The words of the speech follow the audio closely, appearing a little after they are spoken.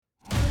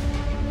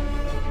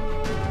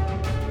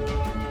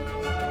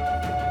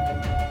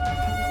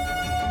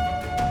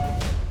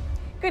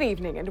Good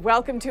evening and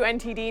welcome to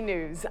NTD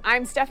News.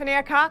 I'm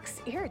Stephanie Cox.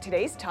 Here are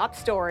today's top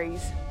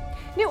stories.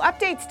 New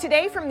updates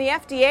today from the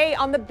FDA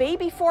on the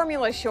baby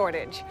formula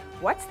shortage.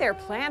 What's their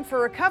plan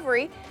for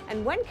recovery,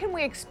 and when can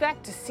we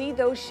expect to see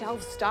those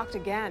shelves stocked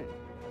again?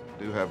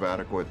 We do have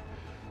adequate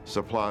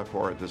supply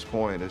for it at this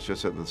point. It's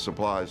just that the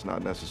supply is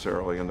not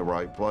necessarily in the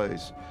right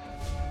place.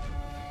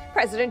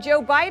 President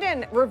Joe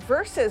Biden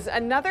reverses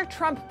another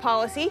Trump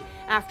policy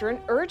after an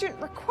urgent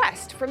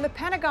request from the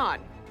Pentagon.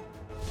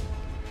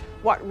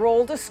 What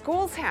role do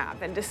schools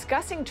have in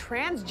discussing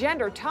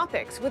transgender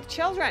topics with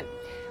children?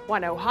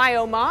 One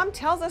Ohio mom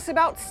tells us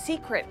about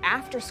secret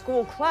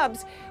after-school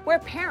clubs where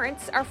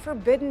parents are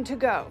forbidden to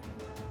go.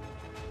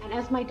 And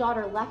as my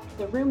daughter left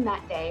the room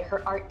that day,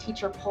 her art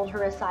teacher pulled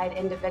her aside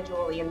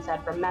individually and said,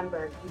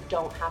 "Remember, you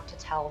don't have to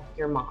tell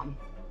your mom."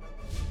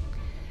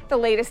 The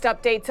latest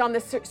updates on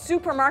the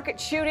supermarket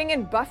shooting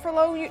in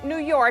Buffalo, New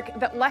York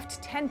that left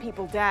 10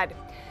 people dead.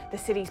 The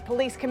city's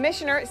police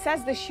commissioner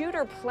says the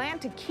shooter planned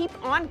to keep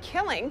on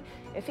killing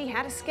if he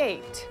had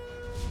escaped.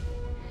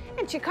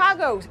 And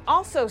Chicago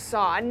also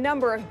saw a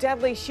number of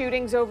deadly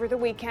shootings over the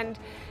weekend.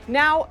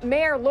 Now,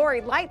 Mayor Lori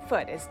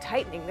Lightfoot is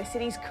tightening the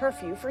city's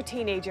curfew for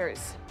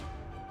teenagers.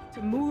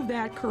 To move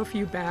that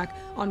curfew back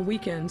on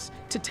weekends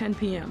to 10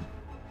 p.m.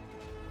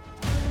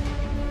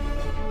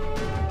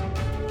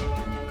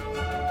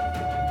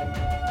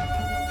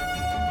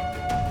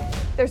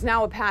 There's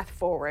now a path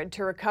forward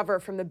to recover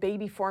from the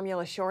baby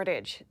formula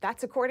shortage.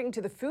 That's according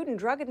to the Food and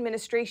Drug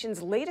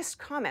Administration's latest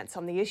comments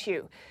on the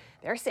issue.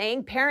 They're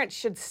saying parents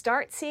should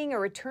start seeing a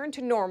return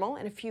to normal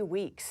in a few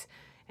weeks.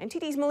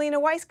 NTD's Melina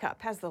Weiskup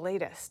has the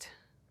latest.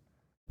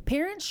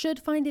 Parents should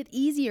find it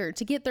easier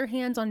to get their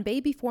hands on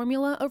baby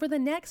formula over the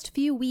next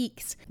few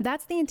weeks.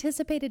 That's the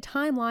anticipated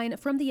timeline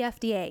from the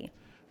FDA.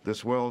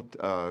 This will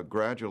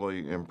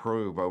gradually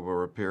improve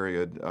over a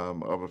period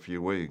of a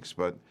few weeks,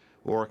 but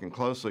we're working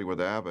closely with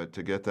Abbott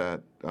to get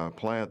that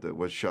plant that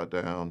was shut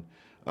down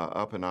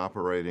up and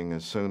operating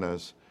as soon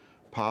as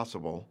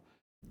possible.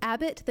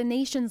 Abbott, the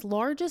nation's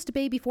largest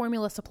baby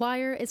formula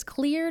supplier, is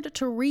cleared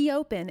to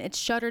reopen its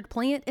shuttered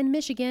plant in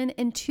Michigan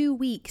in 2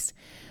 weeks.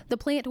 The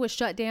plant was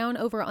shut down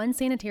over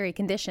unsanitary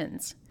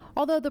conditions,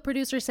 although the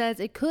producer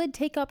says it could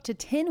take up to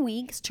 10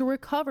 weeks to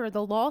recover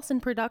the loss in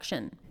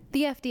production.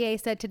 The FDA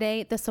said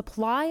today the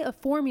supply of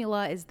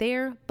formula is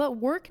there, but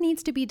work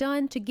needs to be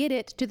done to get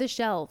it to the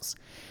shelves.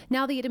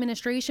 Now the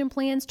administration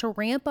plans to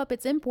ramp up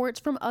its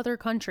imports from other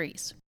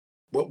countries.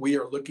 What we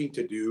are looking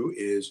to do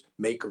is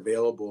make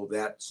available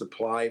that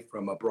supply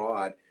from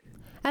abroad.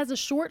 As a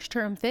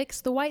short-term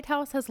fix, the White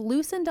House has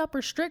loosened up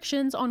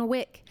restrictions on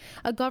WIC,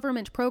 a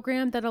government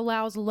program that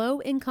allows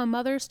low-income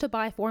mothers to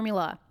buy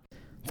formula.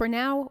 For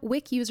now,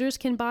 WIC users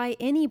can buy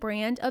any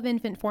brand of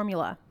infant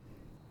formula.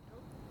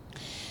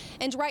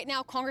 And right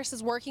now, Congress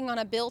is working on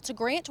a bill to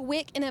grant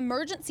WIC an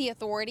emergency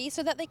authority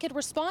so that they could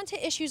respond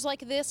to issues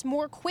like this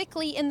more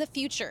quickly in the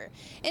future.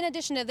 In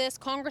addition to this,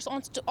 Congress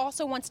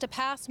also wants to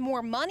pass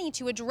more money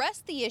to address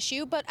the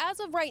issue, but as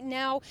of right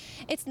now,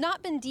 it's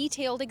not been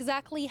detailed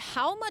exactly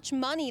how much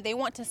money they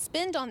want to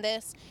spend on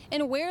this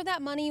and where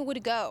that money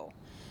would go.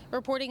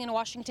 Reporting in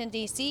Washington,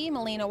 D.C.,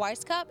 Melina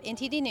Weiskup,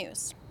 NTD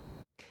News.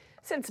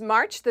 Since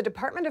March, the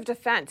Department of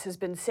Defense has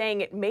been saying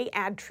it may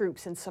add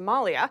troops in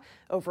Somalia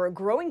over a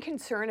growing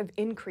concern of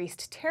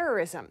increased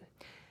terrorism.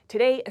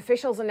 Today,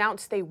 officials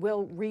announced they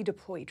will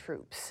redeploy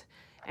troops.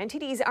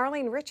 NTD's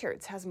Arlene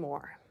Richards has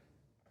more.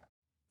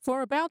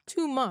 For about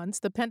 2 months,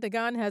 the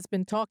Pentagon has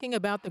been talking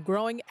about the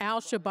growing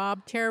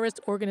al-Shabaab terrorist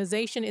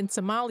organization in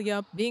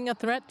Somalia being a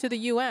threat to the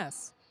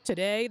U.S.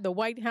 Today, the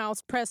White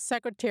House Press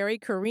Secretary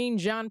Karine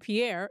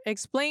Jean-Pierre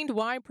explained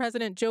why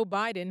President Joe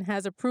Biden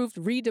has approved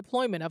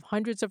redeployment of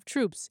hundreds of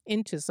troops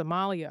into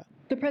Somalia.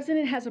 The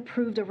president has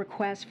approved a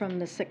request from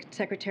the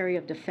Secretary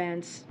of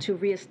Defense to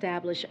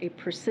reestablish a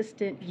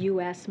persistent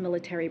U.S.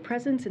 military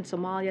presence in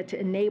Somalia to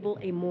enable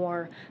a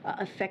more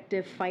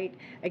effective fight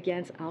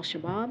against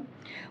al-Shabaab,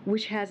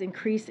 which has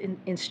increased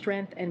in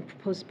strength and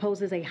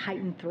poses a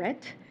heightened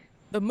threat.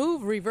 The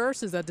move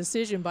reverses a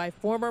decision by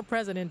former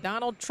President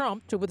Donald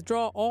Trump to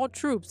withdraw all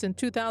troops in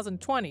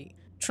 2020.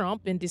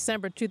 Trump, in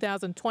December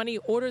 2020,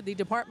 ordered the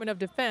Department of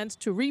Defense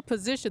to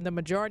reposition the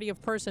majority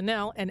of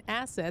personnel and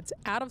assets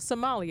out of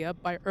Somalia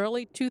by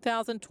early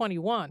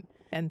 2021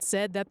 and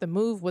said that the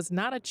move was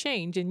not a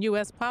change in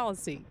U.S.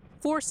 policy.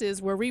 Forces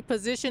were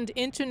repositioned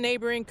into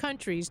neighboring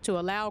countries to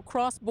allow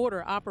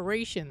cross-border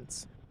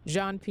operations.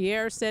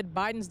 Jean-Pierre said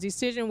Biden's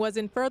decision was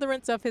in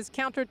furtherance of his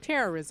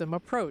counterterrorism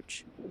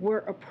approach. We're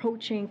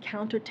approaching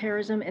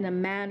counterterrorism in a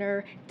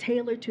manner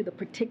tailored to the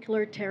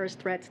particular terrorist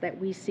threats that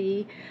we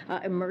see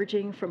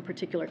emerging from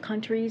particular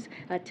countries.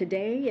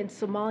 Today in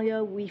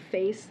Somalia, we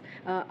face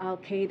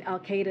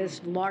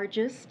Al-Qaeda's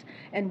largest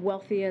and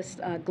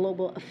wealthiest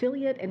global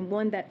affiliate, and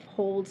one that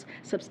holds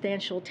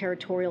substantial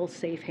territorial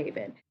safe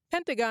haven.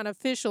 Pentagon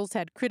officials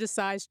had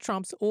criticized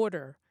Trump's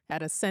order.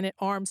 At a Senate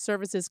Armed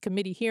Services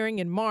Committee hearing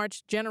in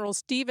March, General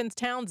Stevens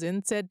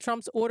Townsend said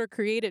Trump's order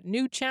created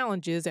new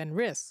challenges and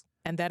risks,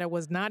 and that it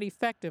was not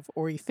effective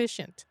or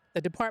efficient.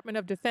 The Department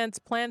of Defense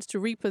plans to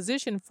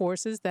reposition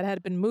forces that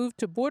had been moved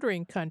to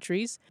bordering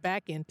countries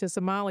back into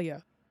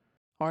Somalia.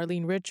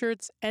 Arlene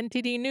Richards,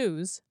 NTD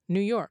News,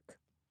 New York.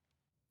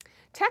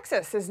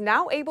 Texas is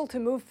now able to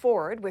move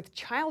forward with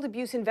child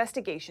abuse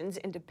investigations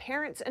into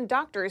parents and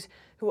doctors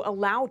who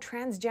allow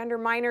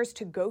transgender minors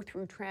to go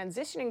through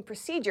transitioning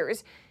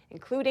procedures,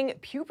 including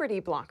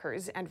puberty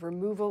blockers and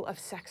removal of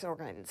sex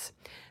organs.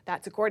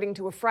 That's according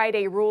to a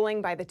Friday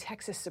ruling by the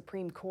Texas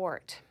Supreme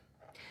Court.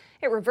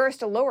 It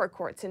reversed a lower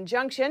court's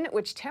injunction,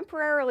 which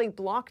temporarily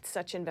blocked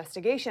such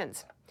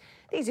investigations.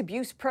 These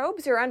abuse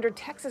probes are under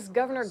Texas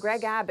Governor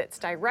Greg Abbott's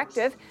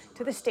directive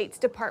to the state's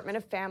Department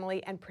of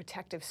Family and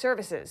Protective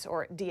Services,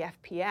 or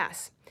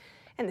DFPS.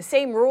 In the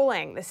same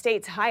ruling, the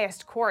state's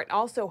highest court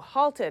also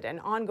halted an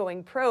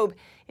ongoing probe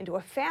into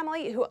a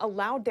family who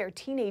allowed their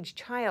teenage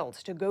child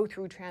to go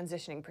through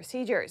transitioning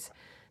procedures.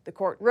 The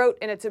court wrote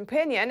in its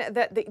opinion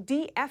that the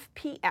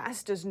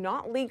DFPS does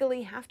not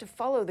legally have to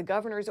follow the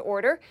governor's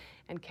order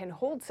and can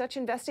hold such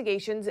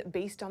investigations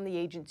based on the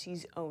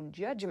agency's own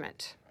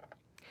judgment.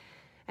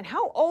 And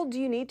how old do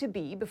you need to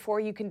be before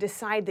you can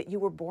decide that you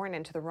were born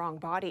into the wrong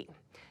body?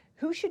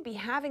 Who should be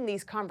having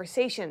these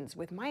conversations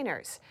with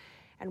minors?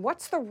 And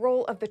what's the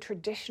role of the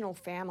traditional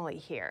family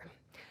here?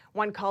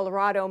 One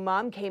Colorado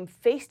mom came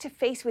face to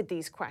face with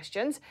these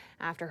questions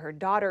after her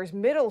daughter's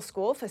middle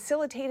school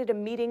facilitated a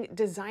meeting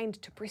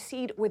designed to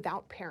proceed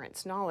without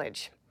parents'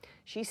 knowledge.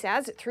 She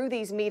says through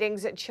these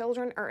meetings,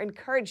 children are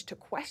encouraged to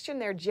question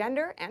their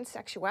gender and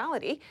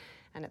sexuality,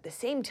 and at the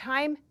same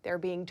time, they're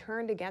being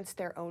turned against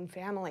their own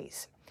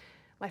families.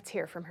 Let's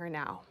hear from her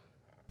now.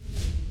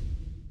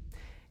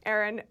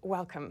 Erin,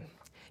 welcome.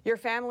 Your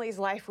family's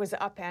life was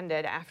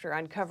upended after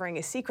uncovering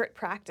a secret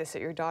practice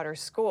at your daughter's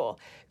school.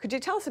 Could you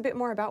tell us a bit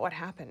more about what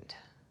happened?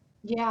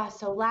 Yeah,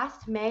 so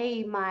last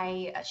May,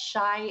 my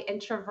shy,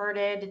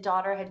 introverted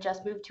daughter had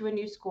just moved to a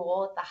new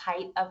school at the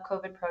height of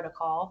COVID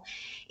protocol,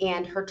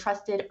 and her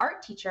trusted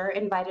art teacher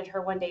invited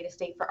her one day to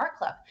stay for art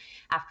club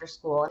after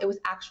school. It was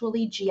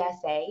actually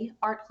GSA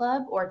Art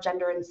Club, or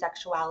Gender and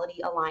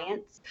Sexuality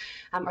Alliance,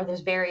 or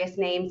there's various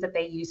names that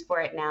they use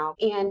for it now.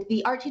 And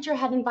the art teacher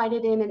had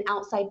invited in an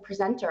outside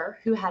presenter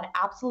who had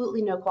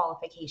absolutely no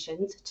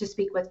qualifications to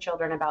speak with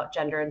children about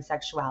gender and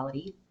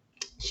sexuality.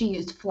 She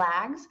used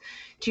flags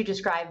to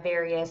describe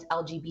various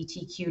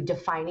LGBTQ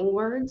defining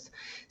words,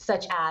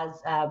 such as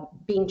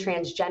being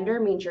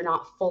transgender means you're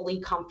not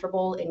fully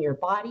comfortable in your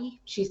body.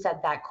 She said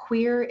that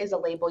queer is a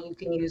label you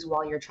can use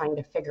while you're trying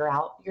to figure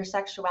out your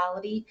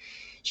sexuality.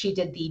 She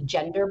did the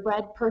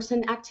genderbread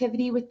person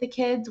activity with the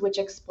kids, which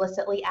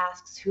explicitly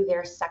asks who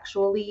they're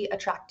sexually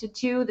attracted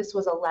to. This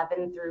was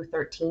 11 through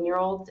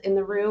 13-year-olds in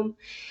the room.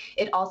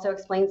 It also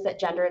explains that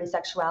gender and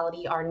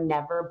sexuality are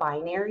never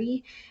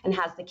binary and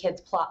has the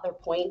kids plot their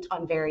point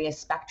on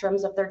various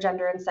spectrums of their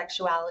gender and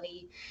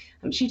sexuality.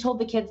 She told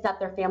the kids that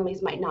their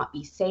families might not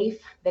be safe,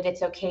 that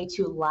it's okay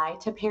to lie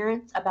to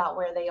parents about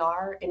where they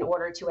are in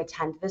order to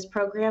attend this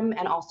program,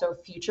 and also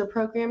future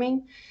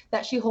programming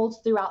that she holds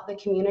throughout the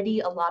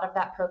community. A lot of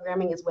that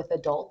programming is with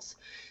adults.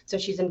 So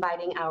she's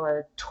inviting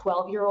our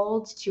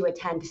 12-year-olds to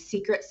attend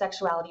secret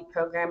sexuality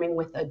programming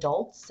with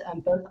adults,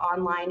 both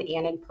online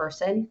and in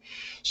person.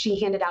 She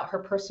handed out her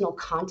personal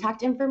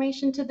contact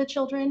information to the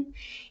children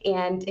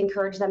and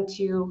encouraged them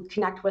to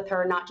connect with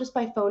her, not just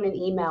by phone and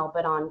email,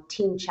 but on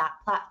teen chat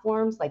platforms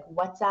like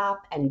WhatsApp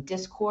and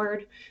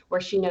Discord, where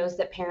she knows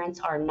that parents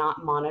are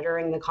not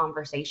monitoring the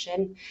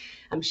conversation.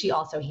 She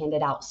also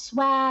handed out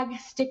swag,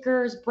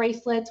 stickers,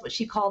 bracelets, what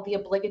she called the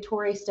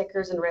obligatory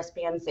stickers and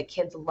wristbands that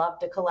kids love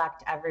to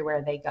collect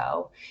everywhere they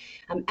go.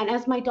 And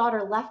as my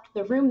daughter left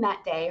the room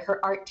that day,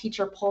 her art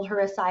teacher pulled her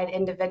aside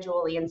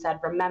individually and said,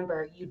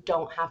 "Remember, you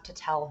don't have to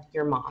tell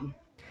your mom."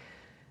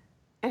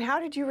 And how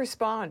did you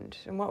respond?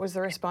 And what was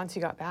the response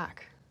you got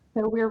back?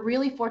 So we're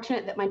really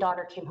fortunate that my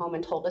daughter came home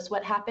and told us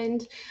what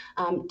happened,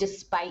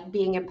 despite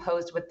being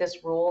imposed with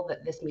this rule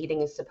that this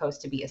meeting is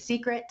supposed to be a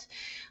secret.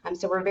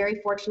 So we're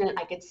very fortunate.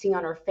 I could see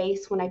on her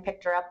face when I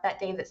picked her up that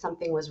day that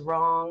something was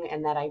wrong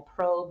and that I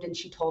probed and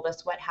she told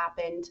us what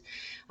happened.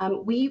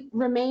 We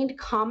remained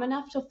calm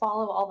enough to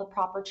follow all the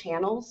proper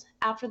channels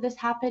after this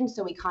happened.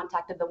 So we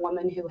contacted the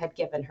woman who had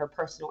given her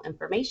personal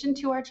information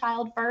to our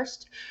child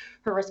first.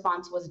 Her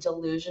response was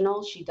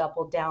delusional. She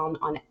doubled down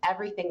on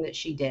everything that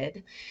she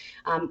did.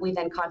 We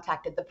then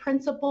contacted the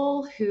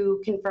principal,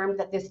 who confirmed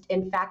that this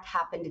in fact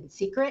happened in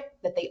secret,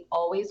 that they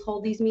always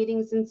hold these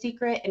meetings in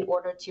secret in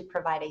order to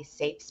provide a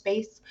safe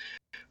space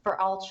for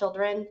all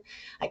children.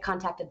 I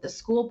contacted the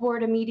school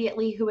board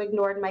immediately, who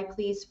ignored my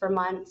pleas for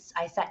months.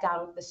 I sat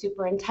down with the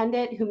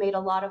superintendent, who made a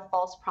lot of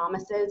false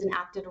promises and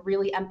acted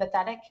really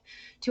empathetic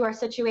to our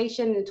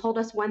situation and told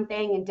us one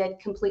thing and did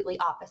completely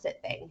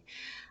opposite thing.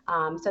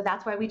 So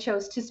that's why we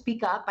chose to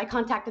speak up. I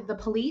contacted the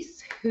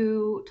police,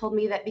 who told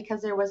me that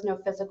because there was no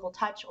physical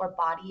touch or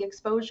body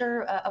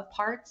exposure of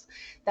parts,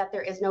 that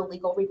there is no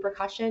legal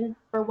repercussion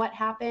for what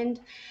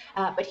happened.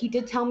 But he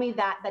did tell me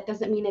that that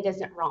doesn't mean it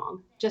isn't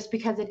wrong. Just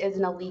because it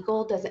isn't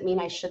illegal doesn't mean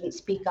I shouldn't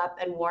speak up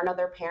and warn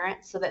other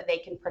parents so that they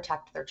can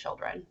protect their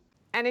children.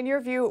 And in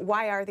your view,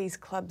 why are these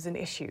clubs an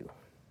issue?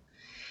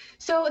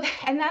 So,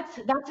 and that's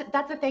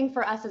a thing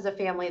for us as a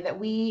family, that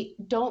we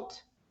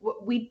don't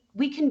we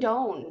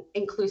condone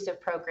inclusive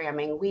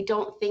programming. We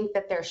don't think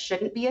that there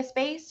shouldn't be a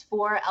space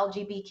for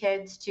LGB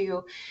kids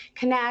to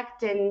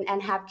connect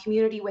and have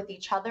community with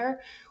each other.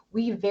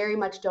 We very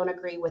much don't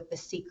agree with the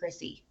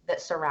secrecy that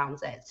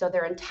surrounds it. So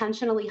they're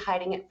intentionally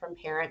hiding it from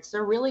parents.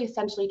 They're really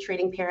essentially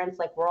treating parents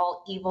like we're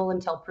all evil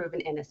until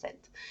proven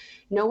innocent.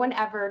 No one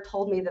ever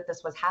told me that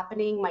this was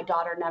happening. My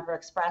daughter never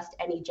expressed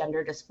any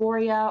gender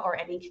dysphoria or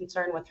any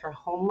concern with her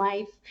home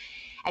life.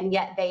 And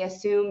yet they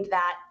assumed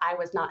that I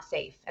was not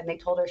safe, and they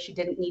told her she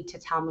didn't need to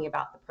tell me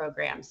about the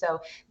program. So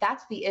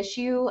that's the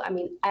issue. I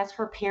mean, as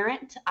her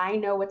parent, I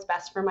know what's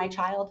best for my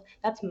child.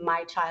 That's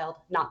my child,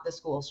 not the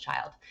school's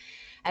child.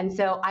 And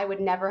so I would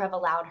never have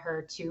allowed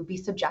her to be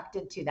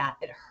subjected to that.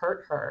 It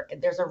hurt her.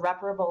 There's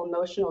irreparable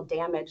emotional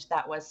damage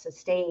that was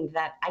sustained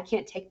that I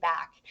can't take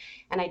back.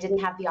 And I didn't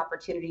have the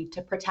opportunity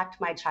to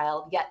protect my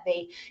child, yet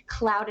they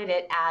clouded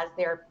it as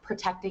they're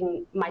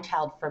protecting my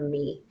child from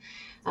me.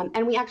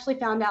 And we actually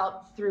found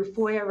out through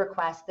FOIA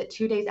requests that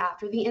 2 days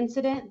after the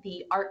incident,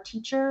 the art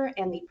teacher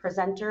and the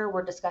presenter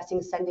were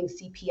discussing sending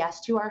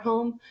CPS to our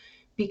home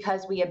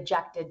because we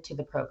objected to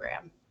the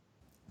program.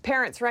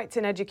 Parents' rights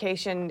in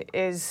education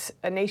is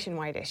a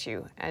nationwide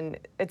issue, and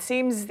it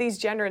seems these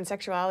gender and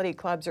sexuality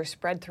clubs are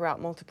spread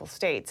throughout multiple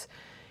states.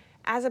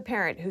 As a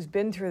parent who's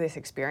been through this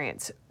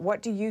experience,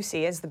 what do you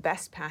see as the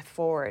best path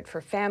forward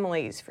for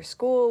families, for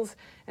schools,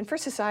 and for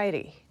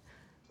society?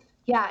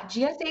 Yeah,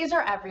 GSAs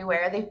are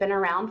everywhere. They've been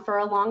around for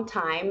a long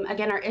time.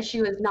 Again, our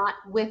issue is not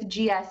with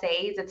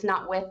GSAs. It's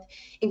not with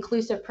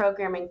inclusive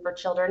programming for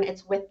children.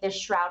 It's with this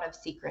shroud of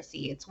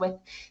secrecy. It's with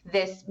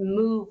this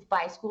move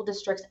by school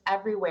districts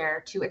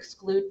everywhere to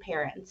exclude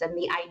parents and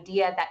the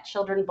idea that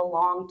children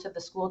belong to the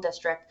school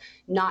district,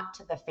 not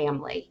to the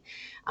family.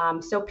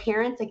 So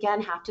parents, again,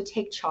 have to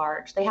take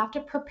charge. They have to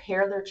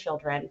prepare their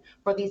children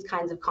for these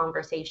kinds of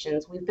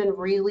conversations. We've been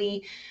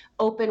really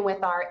open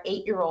with our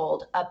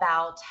 8-year-old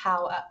about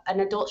how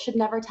an adult should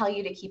never tell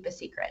you to keep a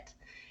secret.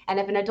 And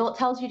if an adult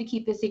tells you to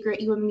keep a secret,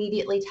 you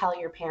immediately tell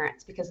your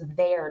parents because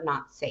they're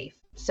not safe.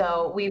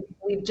 So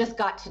we've just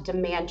got to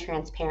demand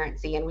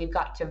transparency, and we've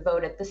got to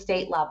vote at the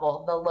state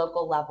level, the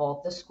local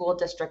level, the school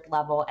district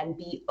level, and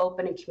be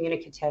open and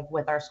communicative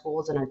with our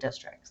schools and our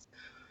districts.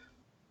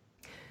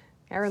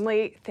 Erin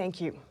Lee, thank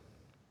you.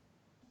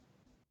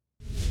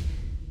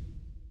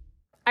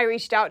 I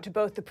reached out to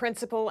both the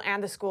principal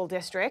and the school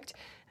district,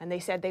 and they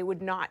said they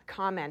would not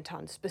comment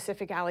on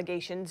specific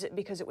allegations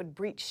because it would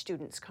breach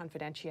students'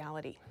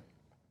 confidentiality.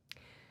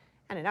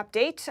 And an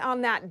update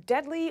on that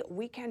deadly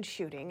weekend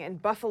shooting in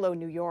Buffalo,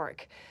 New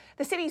York.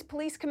 The city's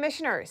police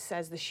commissioner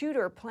says the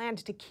shooter planned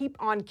to keep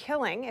on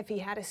killing if he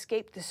had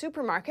escaped the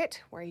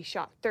supermarket, where he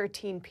shot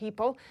 13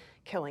 people,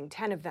 killing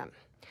 10 of them.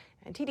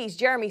 And TD's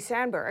Jeremy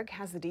Sandberg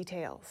has the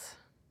details.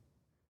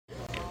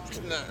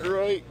 Not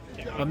right.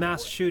 A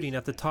mass shooting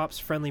at the Tops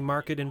Friendly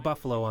Market in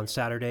Buffalo on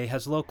Saturday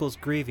has locals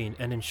grieving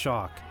and in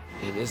shock.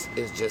 And it's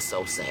just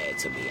so sad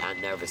to me. I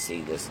never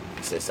seen this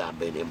since I've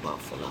been in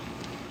Buffalo.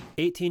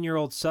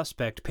 18-year-old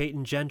suspect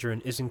Peyton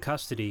Gendron is in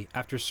custody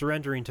after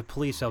surrendering to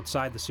police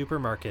outside the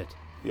supermarket.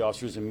 The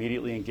officers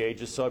immediately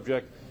engaged the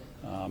subject.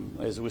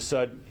 As it was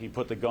said, he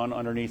put the gun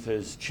underneath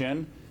his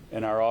chin,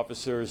 and our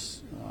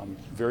officers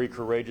very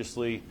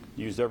courageously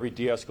used every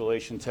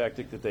de-escalation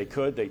tactic that they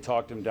could. They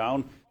talked him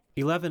down.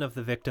 11 of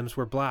the victims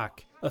were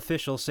black.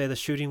 Officials say the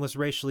shooting was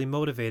racially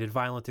motivated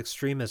violent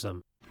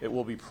extremism. It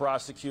will be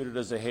prosecuted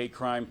as a hate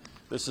crime.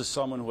 This is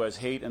someone who has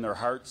hate in their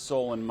heart,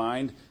 soul, and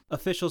mind.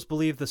 Officials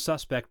believe the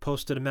suspect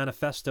posted a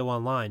manifesto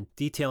online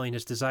detailing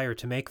his desire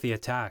to make the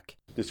attack.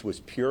 This was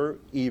pure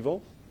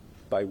evil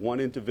by one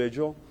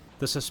individual.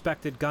 The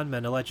suspected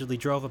gunman allegedly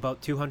drove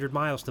about 200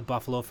 miles to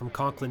Buffalo from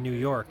Conklin, New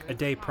York, a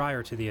day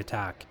prior to the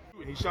attack.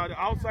 He shot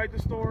outside the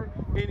store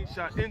and he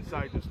shot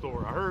inside the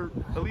store. I heard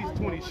at least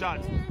 20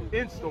 shots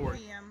in store.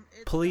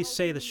 Police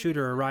say the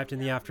shooter arrived in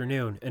the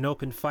afternoon and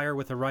opened fire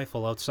with a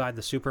rifle outside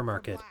the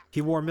supermarket.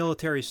 He wore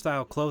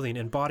military-style clothing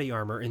and body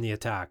armor in the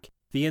attack.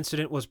 The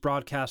incident was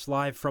broadcast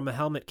live from a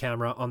helmet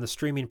camera on the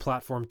streaming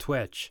platform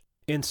Twitch.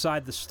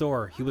 Inside the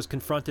store, he was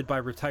confronted by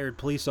retired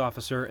police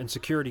officer and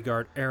security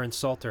guard Aaron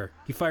Salter.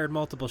 He fired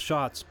multiple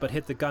shots but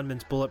hit the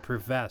gunman's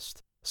bulletproof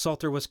vest.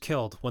 Salter was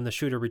killed when the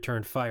shooter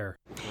returned fire.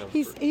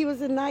 He was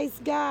a nice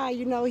guy,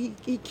 you know,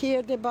 he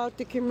cared about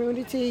the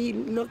community, he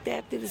looked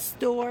after the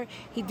store,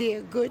 he did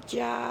a good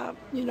job,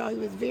 you know, he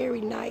was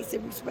very nice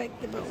and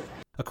respectable.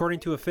 According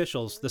to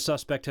officials, the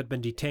suspect had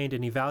been detained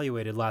and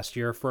evaluated last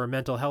year for a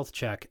mental health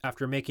check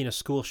after making a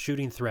school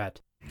shooting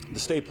threat. The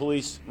state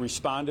police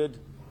responded,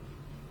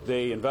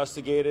 they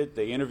investigated,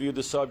 they interviewed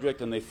the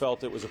subject, and they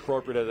felt it was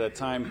appropriate at that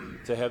time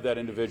to have that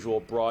individual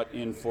brought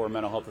in for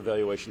mental health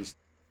evaluations.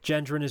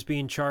 Gendron is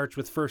being charged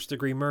with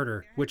first-degree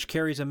murder, which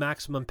carries a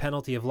maximum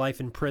penalty of life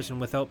in prison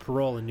without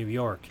parole in New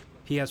York.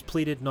 He has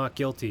pleaded not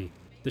guilty.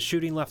 The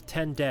shooting left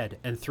 10 dead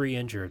and 3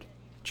 injured.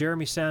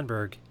 Jeremy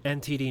Sandberg,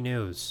 NTD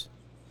News.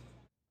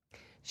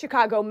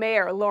 Chicago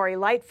Mayor Lori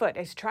Lightfoot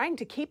is trying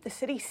to keep the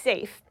city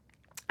safe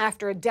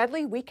after a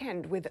deadly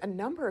weekend with a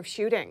number of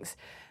shootings.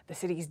 The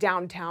city's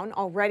downtown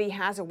already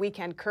has a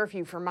weekend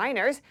curfew for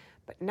minors,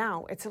 but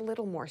now it's a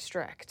little more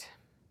strict.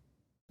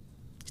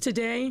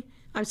 Today,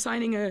 I'm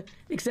signing an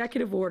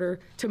executive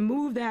order to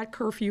move that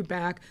curfew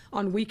back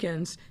on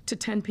weekends to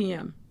 10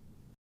 p.m.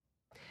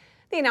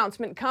 The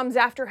announcement comes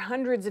after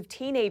hundreds of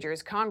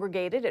teenagers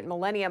congregated at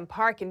Millennium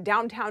Park in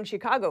downtown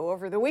Chicago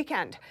over the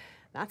weekend.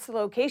 That's the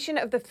location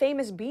of the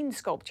famous bean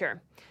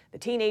sculpture. The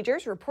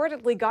teenagers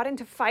reportedly got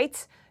into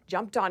fights,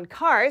 jumped on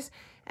cars,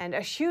 and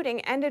a shooting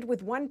ended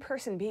with one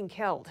person being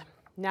killed.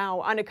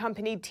 Now,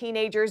 unaccompanied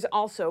teenagers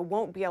also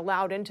won't be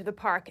allowed into the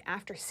park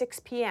after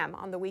 6 p.m.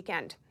 on the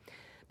weekend.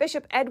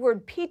 Bishop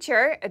Edward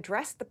Peacher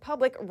addressed the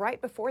public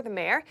right before the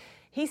mayor.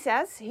 He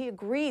says he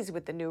agrees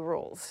with the new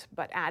rules,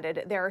 but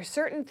added there are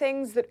certain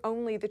things that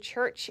only the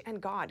church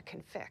and God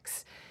can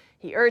fix.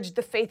 He urged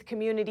the faith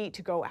community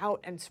to go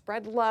out and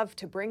spread love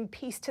to bring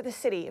peace to the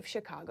city of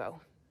Chicago.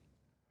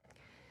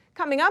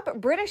 Coming up,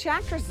 British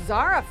actress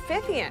Zara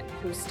Fithian,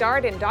 who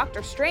starred in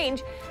Doctor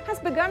Strange, has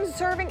begun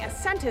serving a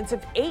sentence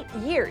of 8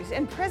 years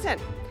in prison.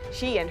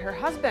 She and her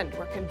husband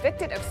were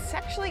convicted of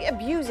sexually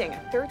abusing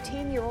a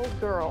 13-year-old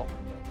girl.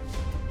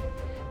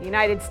 The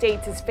United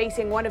States is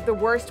facing one of the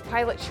worst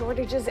pilot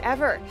shortages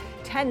ever.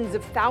 Tens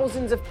of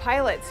thousands of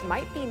pilots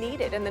might be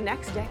needed in the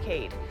next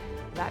decade.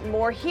 That and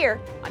more here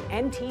on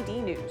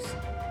NTD News.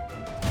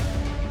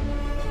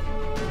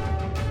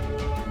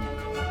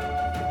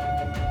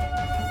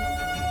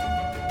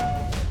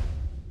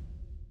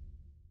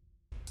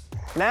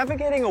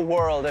 Navigating a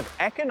world of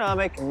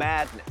economic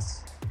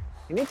madness,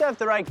 you need to have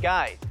the right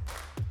guide.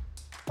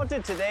 What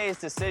do today's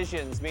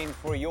decisions mean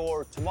for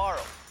your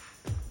tomorrow?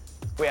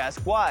 We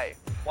ask why.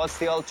 What's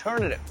the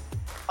alternative?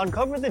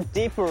 Uncover the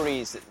deeper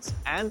reasons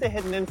and the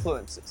hidden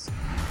influences,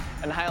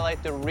 and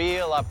highlight the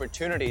real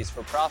opportunities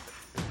for profit.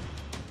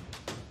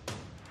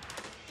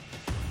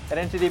 At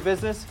NTD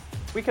Business,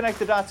 we connect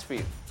the dots for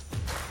you.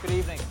 Good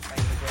evening.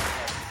 Thanks for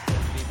joining us.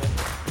 NTD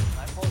Business.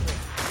 I'm Paul Green.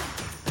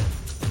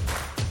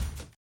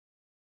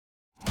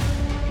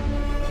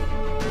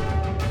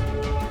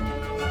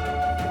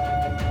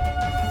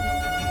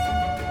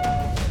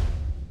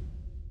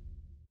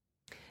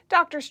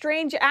 Doctor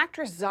Strange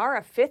actress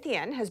Zara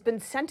Fithian has been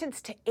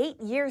sentenced to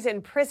 8 years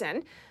in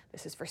prison.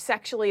 This is for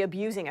sexually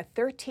abusing a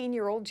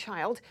 13-year-old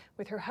child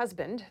with her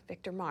husband,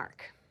 Victor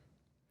Mark.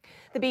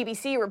 The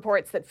BBC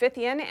reports that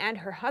Fithian and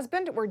her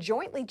husband were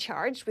jointly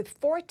charged with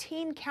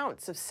 14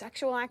 counts of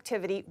sexual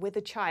activity with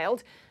a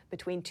child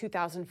between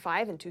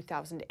 2005 and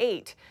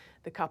 2008.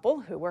 The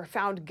couple, who were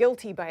found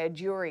guilty by a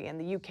jury in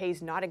the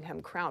UK's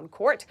Nottingham Crown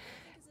Court,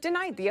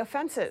 denied the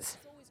offences.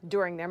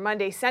 During their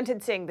Monday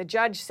sentencing, the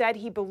judge said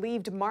he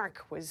believed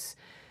Mark was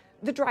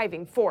the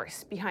driving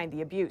force behind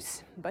the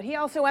abuse. But he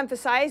also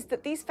emphasized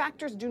that these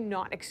factors do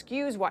not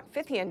excuse what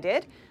Fithian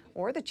did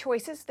or the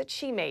choices that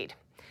she made.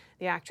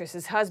 The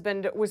actress's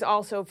husband was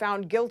also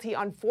found guilty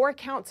on 4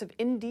 counts of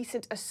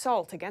indecent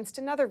assault against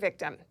another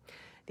victim.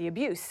 The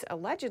abuse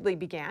allegedly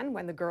began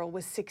when the girl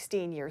was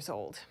 16 years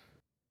old.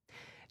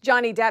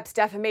 Johnny Depp's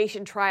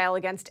defamation trial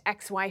against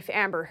ex-wife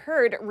Amber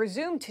Heard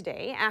resumed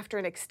today after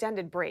an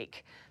extended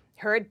break.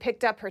 Heard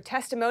picked up her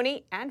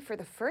testimony and for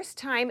the first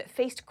time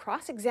faced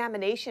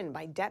cross-examination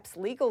by Depp's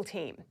legal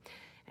team.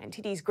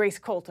 NTD's Grace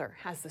Coulter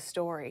has the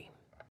story.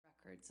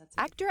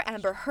 Actor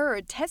Amber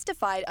Heard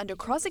testified under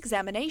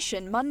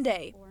cross-examination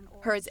Monday.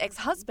 Heard's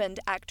ex-husband,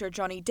 actor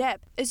Johnny Depp,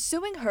 is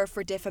suing her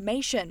for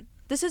defamation.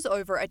 This is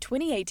over a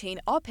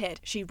 2018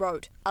 op-ed she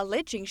wrote,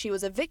 alleging she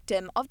was a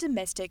victim of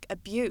domestic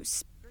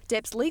abuse.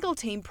 Depp's legal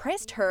team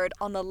pressed Heard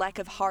on the lack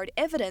of hard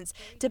evidence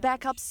to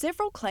back up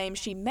several claims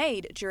she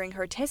made during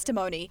her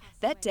testimony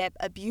that Depp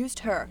abused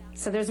her.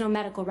 So there's no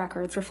medical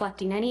records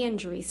reflecting any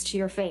injuries to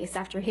your face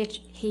after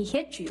he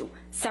hit you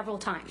several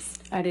times?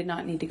 I did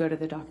not need to go to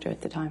the doctor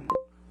at the time.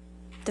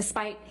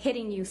 Despite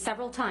hitting you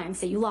several times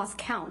that you lost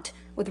count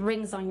with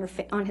rings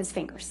on his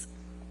fingers?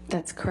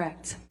 That's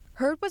correct.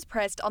 Heard was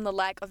pressed on the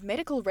lack of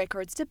medical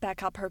records to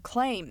back up her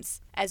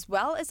claims, as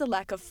well as the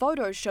lack of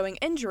photos showing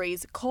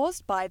injuries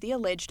caused by the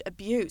alleged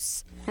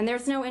abuse. And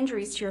there's no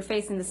injuries to your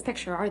face in this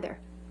picture, are there?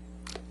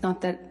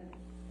 Not that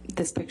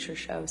this picture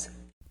shows.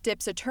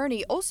 Depp's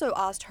attorney also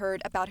asked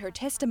Heard about her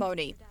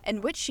testimony,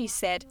 in which she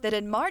said that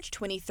in March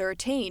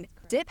 2013,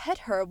 Depp hit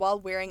her while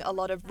wearing a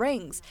lot of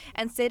rings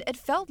and said it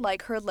felt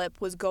like her lip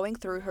was going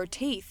through her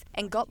teeth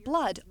and got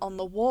blood on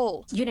the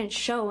wall. You didn't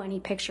show any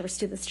pictures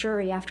to this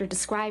jury after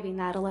describing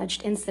that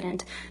alleged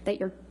incident, that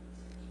your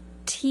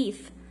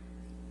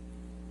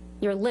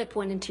lip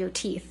went into your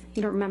teeth.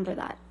 You don't remember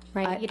that,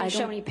 right? You didn't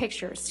show any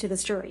pictures to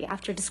this jury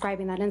after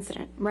describing that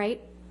incident,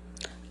 right?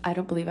 I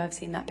don't believe I've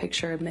seen that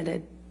picture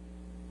admitted.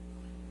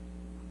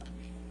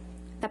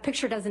 That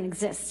picture doesn't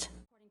exist.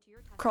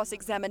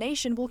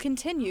 Cross-examination will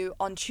continue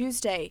on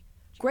Tuesday.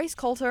 Grace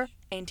Coulter,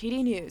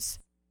 NTD News.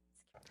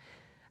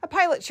 A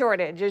pilot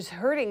shortage is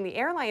hurting the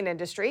airline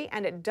industry,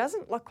 and it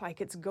doesn't look like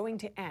it's going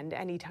to end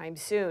anytime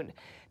soon.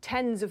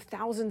 Tens of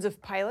thousands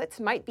of pilots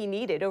might be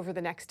needed over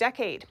the next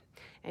decade.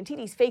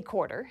 NTD's Faye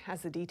Quarter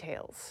has the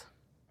details.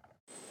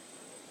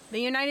 The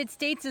United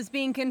States is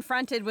being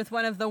confronted with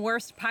one of the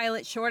worst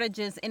pilot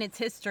shortages in its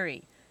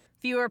history.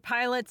 Fewer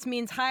pilots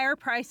means higher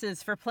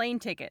prices for plane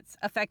tickets,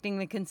 affecting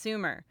the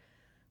consumer.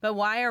 But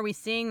why are we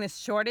seeing this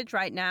shortage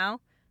right now?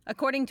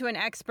 According to an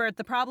expert,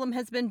 the problem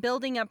has been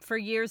building up for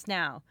years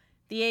now.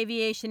 The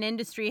aviation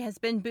industry has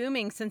been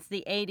booming since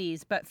the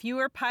 80s, but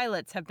fewer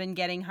pilots have been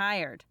getting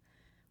hired.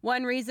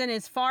 One reason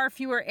is far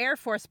fewer Air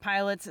Force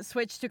pilots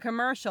switched to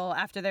commercial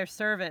after their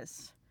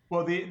service.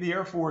 Well, the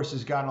Air Force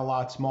has gotten a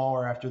lot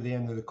smaller after the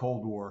end of the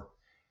Cold War,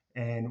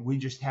 and we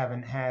just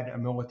haven't had a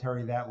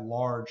military that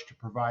large to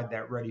provide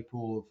that ready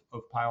pool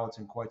of pilots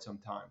in quite some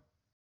time.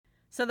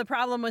 So the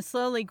problem was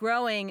slowly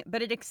growing,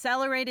 but it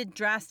accelerated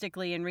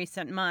drastically in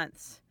recent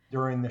months.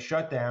 During the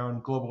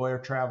shutdown, global air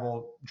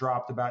travel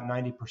dropped about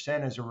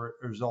 90% as a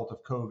result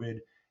of COVID,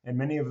 and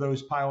many of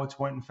those pilots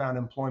went and found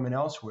employment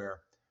elsewhere.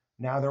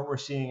 Now that we're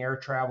seeing air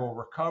travel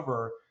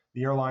recover,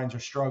 the airlines are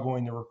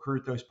struggling to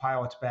recruit those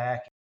pilots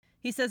back.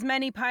 He says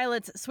many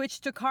pilots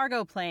switched to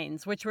cargo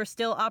planes, which were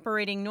still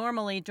operating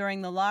normally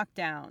during the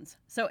lockdowns.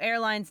 So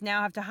airlines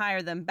now have to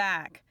hire them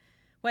back.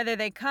 Whether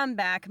they come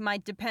back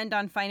might depend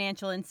on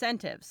financial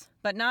incentives,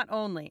 but not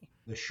only.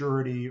 The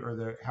surety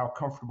or how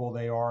comfortable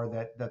they are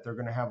that they're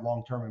going to have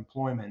long-term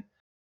employment.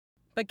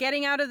 But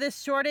getting out of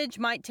this shortage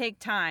might take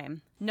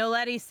time.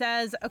 Noletti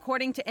says,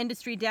 according to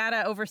industry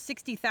data, over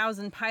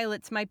 60,000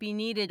 pilots might be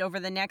needed over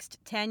the next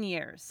 10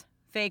 years.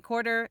 Faye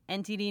Corder,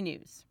 NTD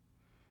News.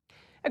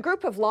 A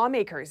group of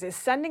lawmakers is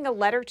sending a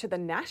letter to the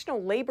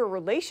National Labor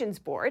Relations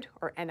Board,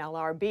 or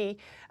NLRB,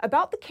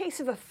 about the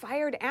case of a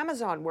fired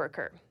Amazon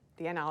worker.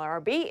 The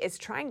NLRB is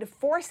trying to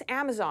force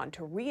Amazon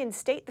to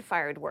reinstate the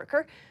fired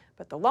worker,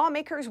 but the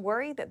lawmakers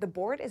worry that the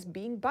board is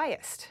being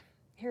biased.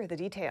 Here are the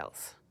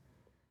details.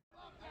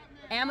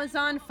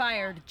 Amazon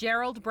fired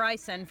Gerald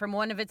Bryson from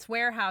one of its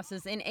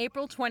warehouses in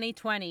April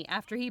 2020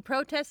 after he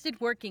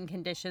protested working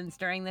conditions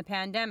during the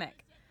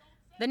pandemic.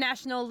 The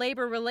National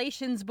Labor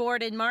Relations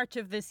Board in March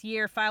of this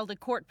year filed a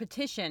court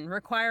petition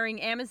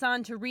requiring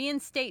Amazon to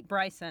reinstate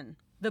Bryson.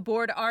 The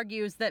board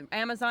argues that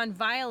Amazon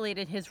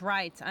violated his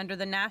rights under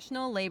the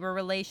National Labor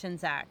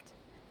Relations Act.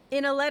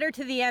 In a letter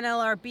to the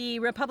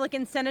NLRB,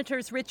 Republican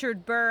Senators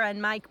Richard Burr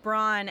and Mike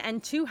Braun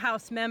and 2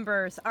 House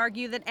members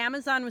argue that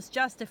Amazon was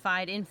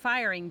justified in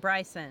firing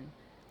Bryson.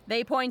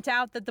 They point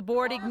out that the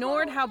board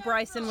ignored how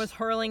Bryson was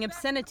hurling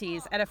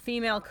obscenities at a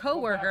female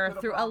coworker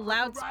through a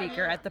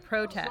loudspeaker at the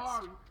protest.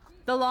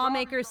 The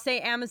lawmakers say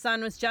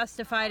Amazon was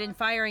justified in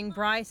firing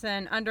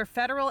Bryson under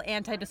federal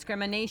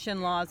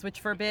anti-discrimination laws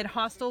which forbid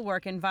hostile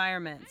work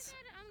environments.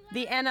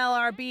 The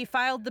NLRB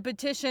filed the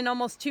petition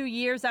almost 2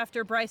 years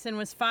after Bryson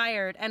was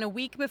fired and a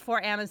week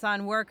before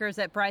Amazon workers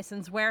at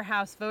Bryson's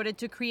warehouse voted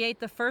to create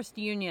the first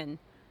union.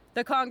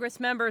 The Congress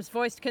members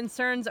voiced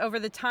concerns over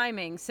the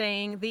timing,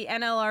 saying the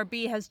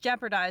NLRB has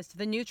jeopardized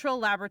the neutral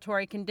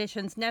laboratory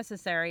conditions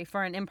necessary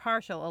for an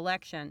impartial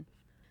election.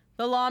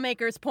 The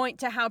lawmakers point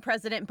to how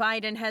President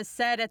Biden has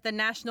said at the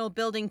National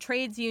Building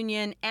Trades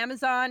Union,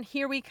 "Amazon,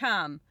 here we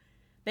come."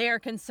 They are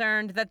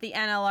concerned that the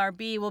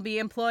NLRB will be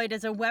employed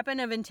as a weapon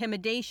of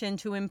intimidation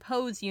to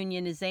impose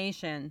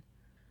unionization.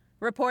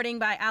 Reporting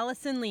by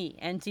Allison Lee,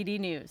 NTD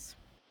News.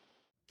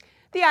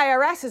 The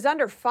IRS is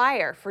under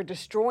fire for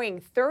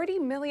destroying 30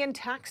 million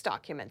tax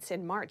documents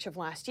in March of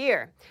last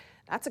year.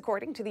 That's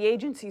according to the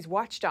agency's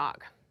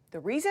watchdog. The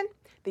reason?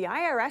 The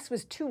IRS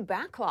was too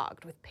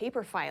backlogged with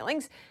paper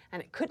filings,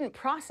 and it couldn't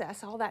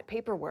process all that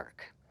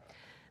paperwork.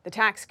 The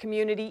tax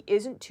community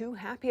isn't too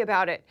happy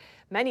about it.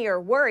 Many are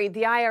worried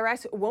the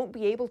IRS won't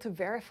be able to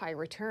verify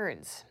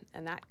returns,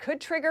 and that could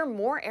trigger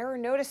more error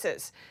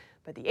notices.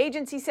 But the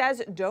agency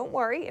says, don't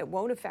worry, it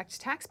won't affect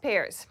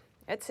taxpayers.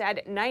 It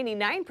said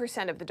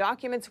 99% of the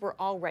documents were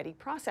already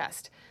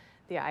processed.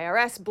 The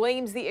IRS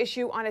blames the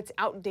issue on its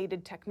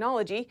outdated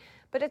technology,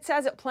 but it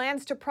says it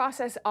plans to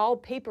process all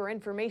paper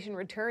information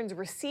returns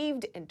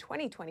received in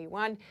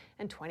 2021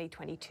 and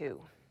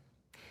 2022.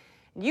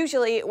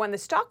 Usually, when the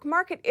stock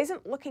market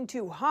isn't looking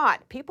too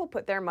hot, people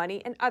put their money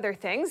in other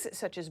things,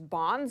 such as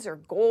bonds or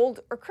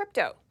gold or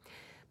crypto.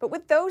 But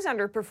with those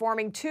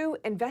underperforming too,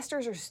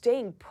 investors are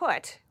staying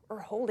put or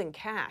holding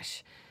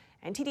cash.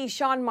 NTD's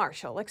Sean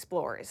Marshall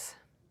explores.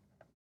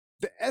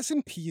 The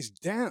S&P is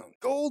down,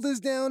 gold is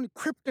down,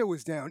 crypto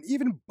is down,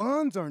 even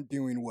bonds aren't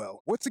doing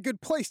well. What's a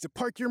good place to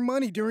park your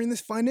money during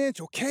this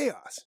financial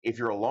chaos? If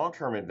you're a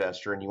long-term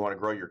investor and you want to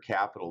grow your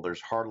capital,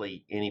 there's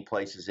hardly any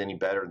places any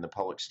better than the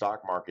public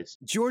stock markets.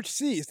 George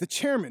C. is the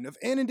chairman of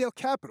Annandale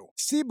Capital.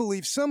 C.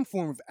 believes some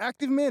form of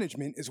active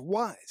management is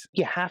wise.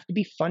 You have to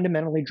be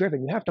fundamentally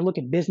driven. You have to look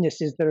at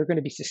businesses that are going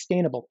to be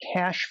sustainable.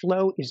 Cash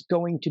flow is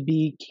going to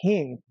be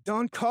king.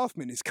 Don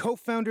Kaufman is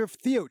co-founder of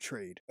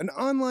TheoTrade, an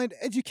online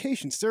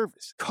education service.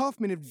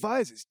 Kaufman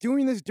advises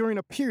doing this during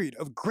a period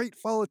of great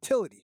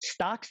volatility.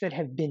 Stocks that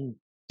have been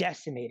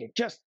decimated,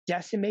 just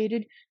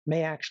decimated,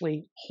 may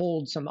actually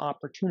hold some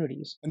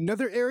opportunities.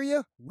 Another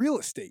area, real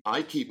estate.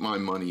 I keep my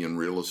money in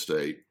real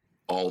estate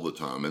all the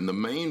time. And the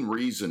main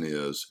reason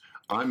is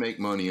I make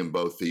money in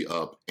both the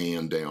up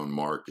and down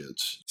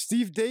markets.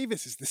 Steve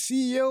Davis is the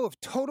CEO of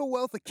Total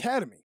Wealth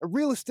Academy, a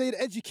real estate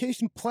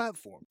education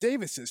platform.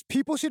 Davis says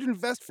people should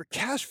invest for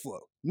cash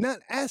flow, not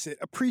asset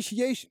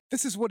appreciation.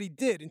 This is what he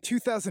did in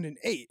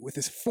 2008 with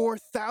his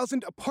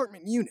 4,000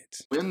 apartment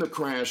units. When the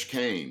crash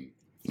came,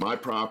 my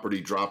property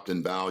dropped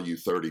in value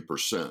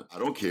 30%. I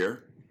don't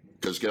care,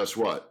 because guess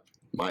what?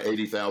 My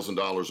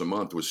 $80,000 a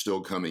month was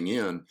still coming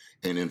in,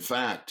 and in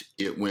fact,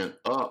 it went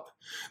up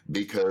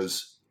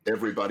because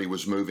everybody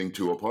was moving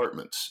to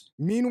apartments.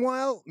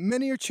 Meanwhile,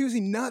 many are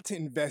choosing not to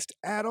invest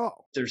at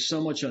all. There's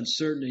so much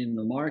uncertainty in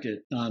the market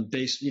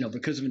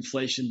because of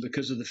inflation,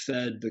 because of the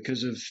Fed,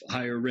 because of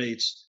higher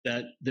rates,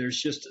 that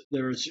there's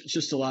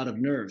just a lot of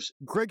nerves.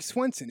 Greg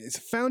Swenson is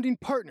a founding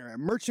partner at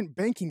merchant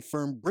banking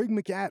firm Brigg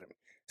McAdam.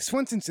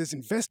 Swenson says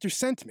investor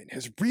sentiment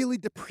has really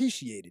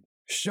depreciated.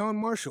 Sean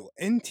Marshall,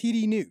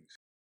 NTD News.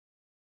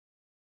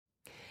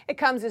 It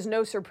comes as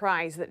no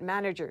surprise that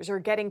managers are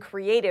getting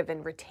creative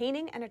in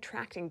retaining and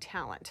attracting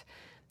talent.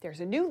 There's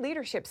a new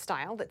leadership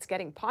style that's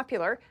getting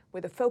popular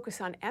with a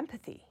focus on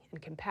empathy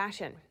and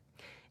compassion.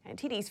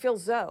 NTD's Phil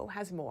Zoe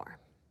has more.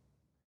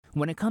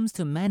 When it comes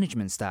to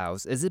management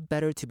styles, is it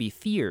better to be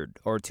feared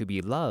or to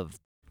be loved?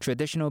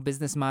 Traditional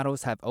business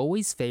models have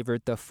always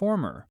favored the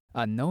former,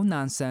 a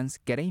no-nonsense,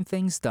 getting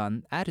things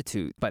done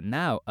attitude. But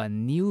now a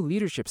new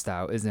leadership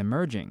style is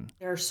emerging.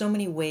 There are so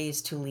many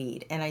ways to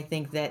lead, and I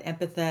think that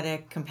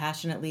empathetic,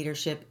 compassionate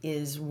leadership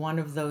is one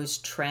of those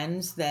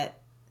trends that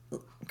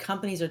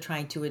companies are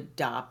trying to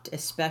adopt,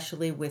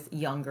 especially with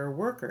younger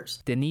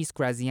workers. Denise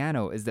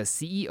Graziano is the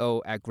CEO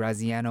at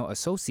Graziano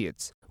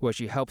Associates, where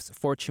she helps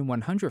Fortune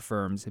 100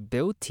 firms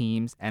build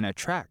teams and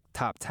attract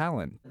top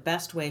talent. The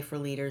best way for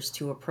leaders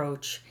to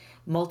approach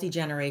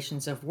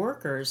multi-generations of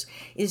workers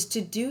is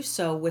to do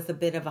so with a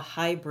bit of a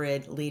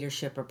hybrid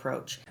leadership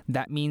approach.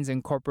 That means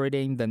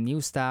incorporating the new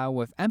style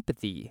with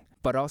empathy,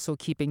 but also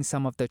keeping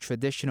some of the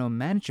traditional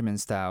management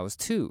styles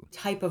too.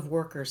 Type of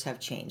workers have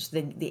changed.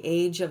 The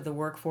age of the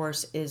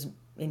workforce is,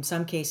 in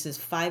some cases,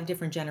 5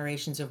 different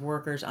generations of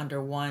workers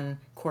under one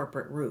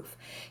corporate roof.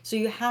 So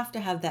you have to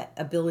have that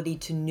ability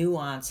to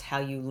nuance how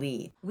you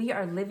lead. We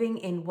are living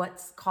in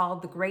what's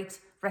called the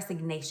Great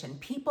Resignation.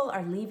 People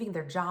are leaving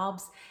their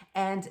jobs,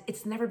 and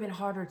it's never been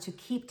harder to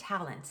keep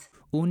talent.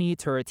 Uni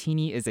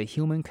Turretini is a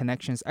human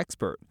connections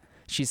expert.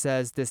 She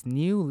says this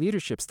new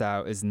leadership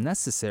style is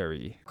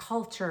necessary.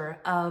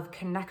 Culture of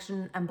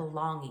connection and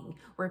belonging,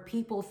 where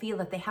people feel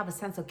that they have a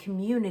sense of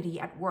community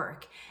at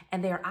work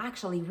and they're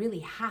actually really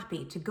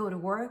happy to go to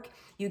work.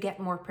 You get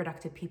more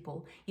productive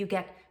people. You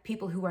get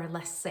people who are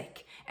less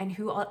sick and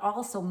who are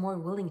also more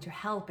willing to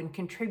help and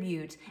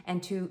contribute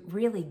and to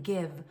really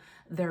give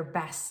their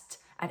best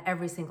at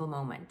every single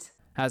moment.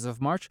 As of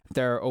March,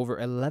 there are over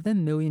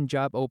 11 million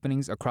job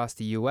openings across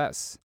the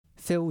U.S.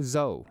 Phil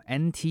Zoe,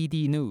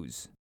 NTD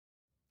News.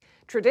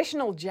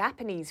 Traditional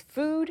Japanese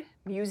food,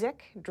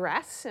 music,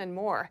 dress, and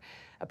more.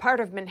 A part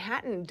of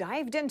Manhattan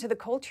dived into the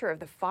culture of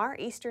the Far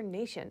Eastern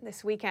nation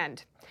this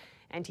weekend.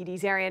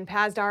 NTD's Arian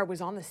Pazdar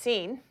was on the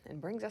scene and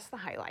brings us the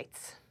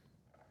highlights.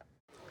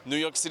 New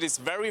York City's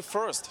very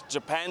first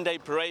Japan Day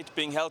parade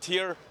being held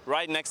here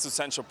right next to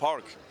Central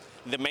Park.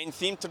 The main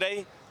theme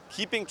today,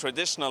 keeping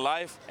tradition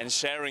alive and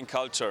sharing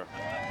culture.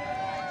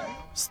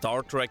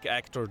 Star Trek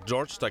actor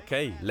George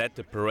Takei led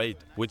the parade,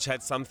 which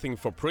had something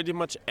for pretty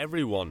much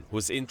everyone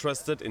who's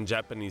interested in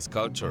Japanese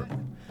culture.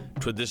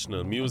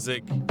 Traditional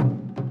music,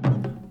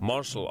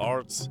 martial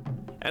arts,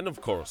 and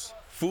of course,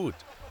 food.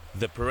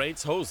 The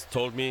parade's host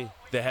told me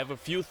they have a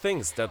few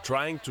things they're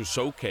trying to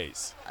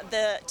showcase.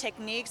 The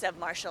techniques of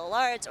martial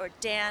arts or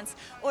dance,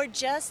 or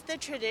just the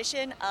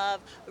tradition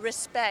of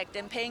respect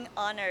and paying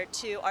honor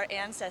to our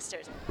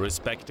ancestors.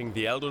 Respecting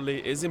the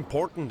elderly is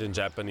important in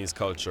Japanese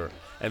culture,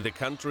 and the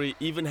country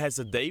even has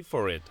a day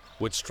for it,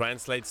 which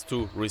translates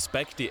to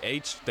Respect the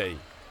Aged Day.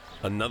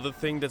 Another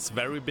thing that's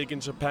very big in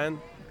Japan,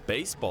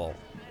 baseball.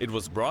 It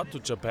was brought to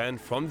Japan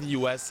from the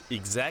US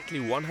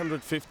exactly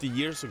 150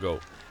 years ago.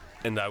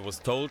 And I was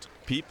told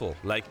people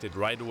liked it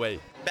right away.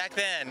 Back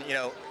then,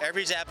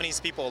 every Japanese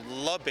people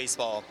loved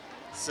baseball.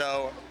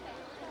 So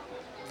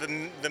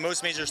the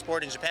most major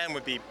sport in Japan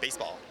would be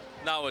baseball.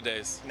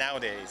 Nowadays.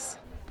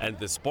 And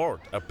the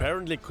sport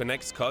apparently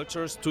connects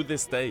cultures to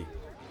this day.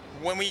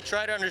 When we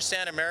try to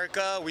understand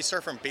America, we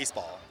start from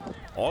baseball.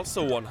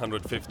 Also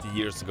 150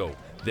 years ago,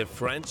 the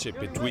friendship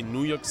between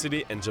New York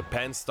City and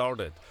Japan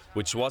started,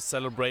 which was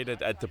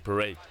celebrated at the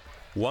parade.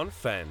 One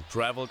fan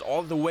traveled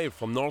all the way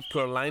from North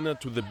Carolina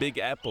to the Big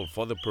Apple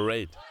for the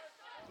parade.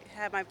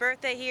 Had my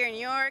birthday here in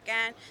New York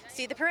and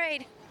see the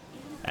parade.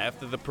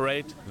 After the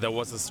parade, there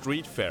was a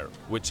street fair,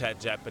 which had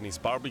Japanese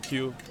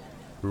barbecue,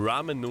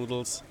 ramen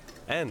noodles,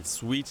 and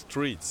sweet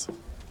treats.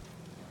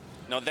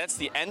 Now that's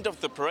the end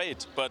of the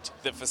parade, but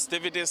the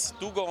festivities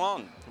do go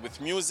on with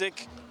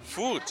music,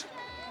 food,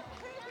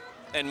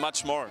 and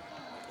much more.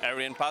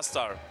 Arian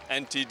Pazdar,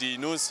 NTD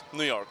News,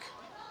 New York.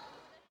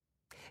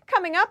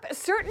 Coming up,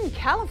 certain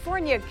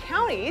California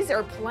counties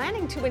are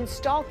planning to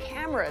install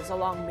cameras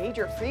along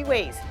major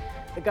freeways.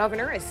 The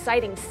governor is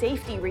citing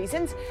safety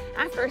reasons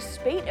after a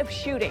spate of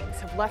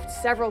shootings have left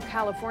several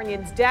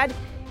Californians dead,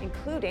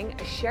 including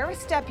a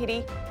sheriff's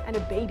deputy and a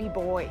baby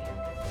boy.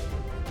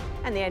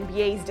 And the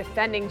NBA's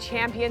defending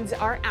champions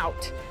are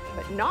out,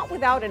 but not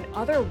without an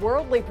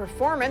otherworldly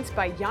performance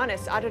by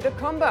Giannis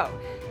Antetokounmpo.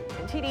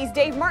 And TD's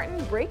Dave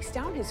Martin breaks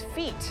down his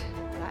feat.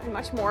 That and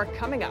much more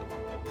coming up.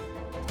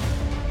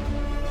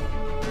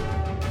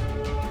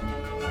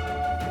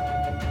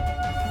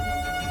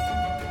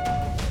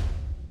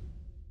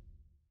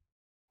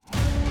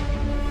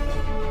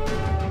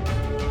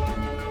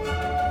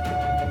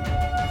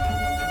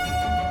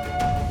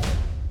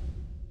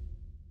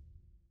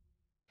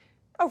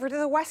 Over to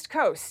the West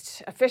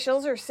Coast.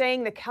 Officials are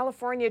saying the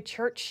California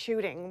church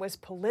shooting was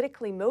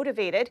politically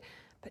motivated,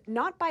 but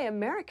not by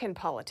American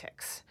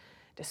politics.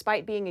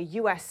 Despite being a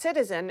U.S.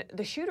 citizen,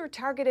 the shooter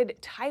targeted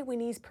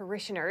Taiwanese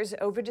parishioners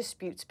over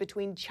disputes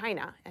between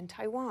China and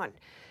Taiwan.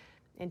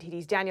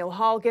 NTD's Daniel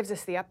Hall gives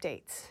us the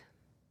updates.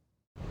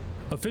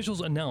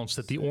 Officials announced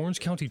that the Orange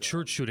County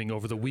church shooting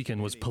over the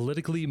weekend was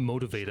politically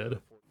motivated.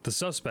 The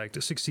suspect,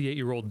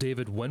 68-year-old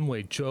David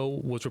Wenwei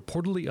Zhou, was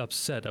reportedly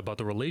upset about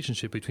the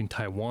relationship between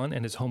Taiwan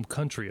and his home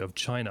country of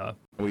China.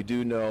 We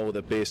do know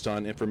that based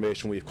on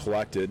information we've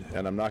collected,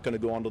 and I'm not going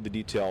to go into the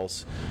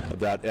details of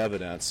that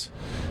evidence,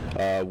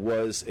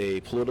 was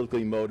a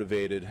politically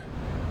motivated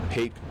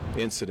hate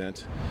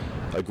incident,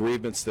 a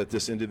grievance that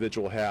this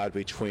individual had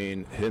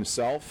between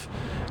himself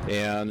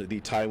and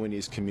the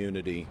Taiwanese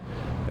community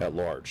at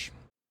large.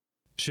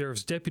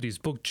 Sheriff's deputies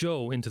booked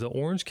Zhou into the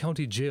Orange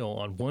County Jail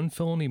on 1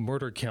 felony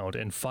murder count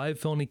and 5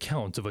 felony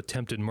counts of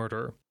attempted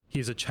murder. He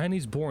is a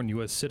Chinese-born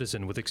U.S.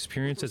 citizen with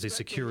experience as a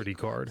security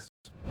guard.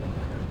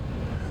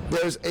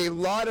 There's a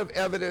lot of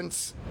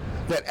evidence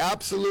that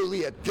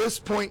absolutely at this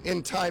point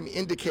in time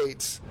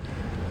indicates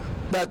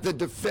that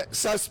the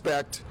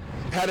suspect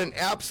had an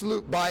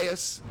absolute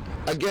bias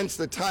against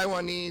the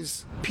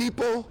Taiwanese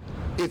people,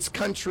 its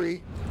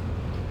country,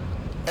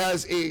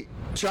 as a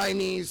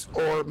Chinese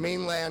or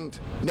mainland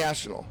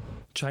national.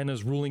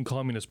 China's ruling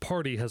Communist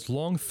Party has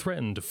long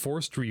threatened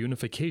forced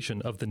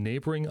reunification of the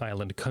neighboring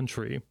island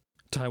country.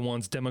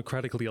 Taiwan's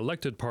democratically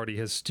elected party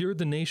has steered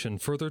the nation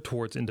further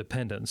towards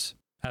independence.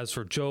 As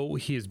for Zhou,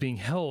 he is being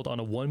held on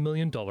a $1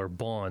 million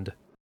bond.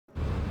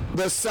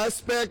 The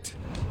suspect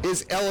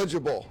is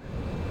eligible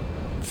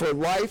for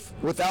life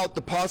without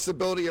the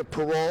possibility of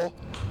parole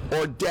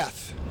or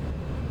death.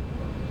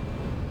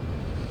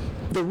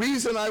 The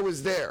reason I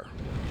was there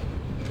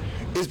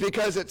is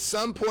because at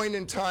some point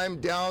in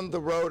time down the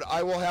road,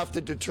 I will have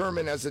to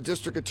determine as a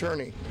district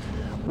attorney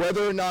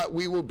whether or not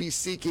we will be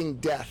seeking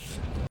death.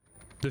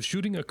 The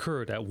shooting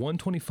occurred at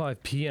 1:25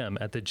 p.m.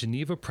 at the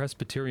Geneva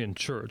Presbyterian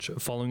Church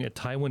following a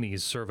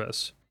Taiwanese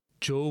service.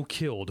 Zhou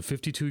killed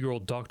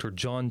 52-year-old Dr.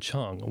 John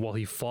Chung while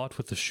he fought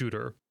with the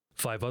shooter.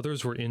 5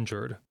 others were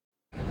injured.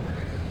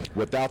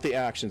 Without the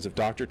actions of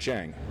Dr.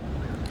 Cheng,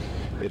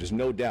 it is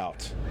no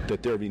doubt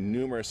that there will be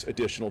numerous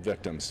additional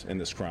victims in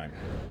this crime.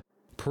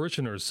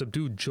 Parishioners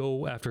subdued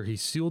Zhou after he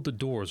sealed the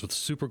doors with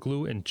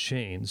superglue and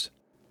chains.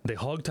 They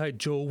hogtied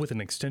Zhou with an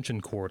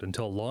extension cord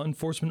until law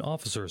enforcement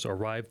officers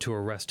arrived to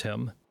arrest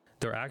him.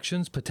 Their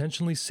actions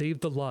potentially saved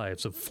the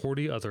lives of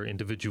 40 other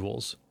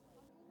individuals.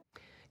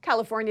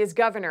 California's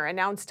governor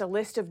announced a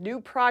list of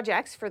new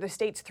projects for the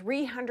state's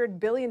 $300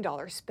 billion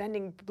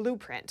spending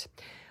blueprint.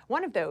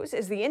 One of those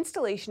is the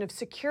installation of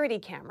security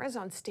cameras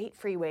on state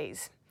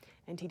freeways.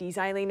 NTD's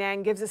Eileen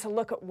Ang gives us a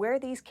look at where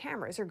these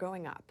cameras are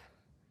going up.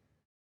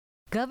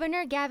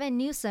 Governor Gavin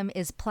Newsom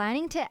is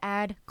planning to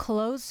add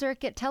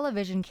closed-circuit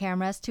television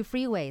cameras to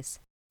freeways.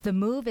 The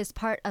move is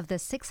part of the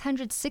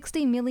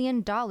 $660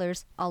 million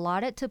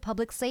allotted to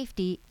public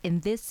safety in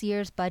this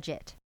year's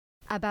budget.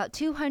 About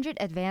 200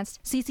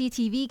 advanced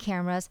CCTV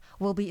cameras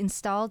will be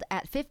installed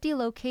at 50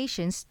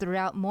 locations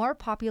throughout more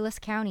populous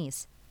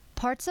counties.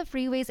 Parts of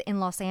freeways in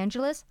Los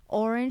Angeles,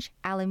 Orange,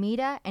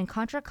 Alameda, and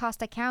Contra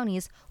Costa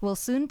counties will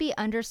soon be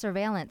under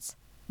surveillance.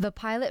 The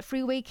pilot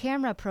freeway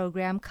camera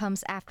program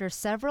comes after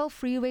several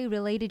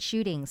freeway-related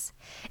shootings.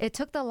 It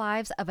took the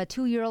lives of a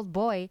 2-year-old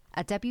boy,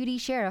 a deputy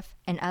sheriff,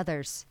 and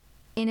others.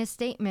 In a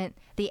statement,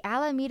 the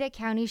Alameda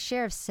County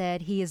Sheriff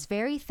said he is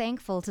very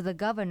thankful to the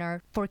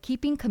governor for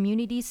keeping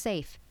communities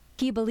safe.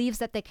 He believes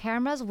that the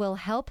cameras will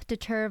help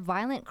deter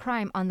violent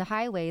crime on the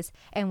highways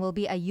and will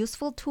be a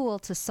useful tool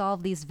to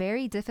solve these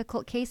very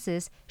difficult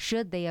cases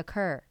should they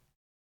occur.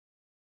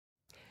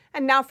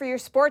 And now for your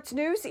sports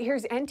news,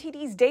 here's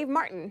NTD's Dave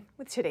Martin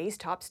with today's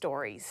top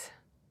stories.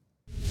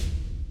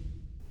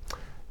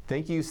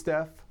 Thank you,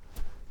 Steph.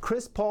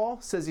 Chris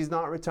Paul says he's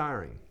not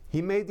retiring. He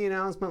made the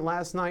announcement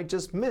last night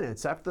just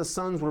minutes after the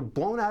Suns were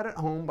blown out at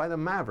home by the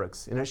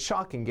Mavericks in a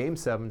shocking Game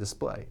 7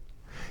 display.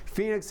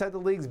 Phoenix had the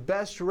league's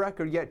best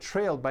record, yet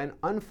trailed by an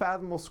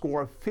unfathomable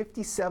score of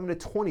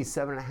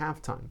 57-27 at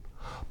halftime.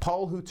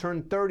 Paul, who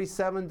turned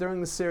 37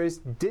 during the series,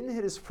 didn't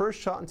hit his first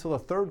shot until the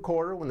third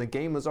quarter when the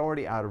game was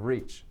already out of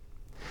reach.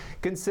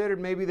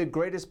 Considered maybe the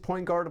greatest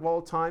point guard of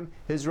all time,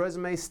 his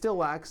resume still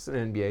lacks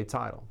an NBA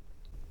title.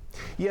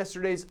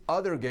 Yesterday's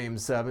other Game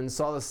 7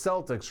 saw the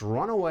Celtics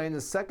run away in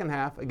the second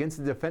half against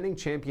the defending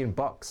champion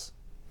Bucks.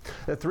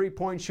 The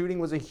three-point shooting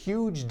was a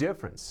huge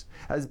difference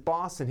as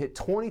Boston hit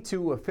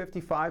 22 of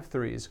 55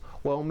 threes,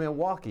 while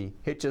Milwaukee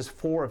hit just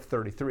 4 of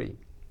 33.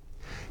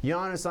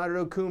 Giannis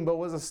Antetokounmpo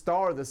was a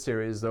star of the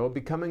series, though,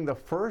 becoming the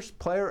first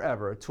player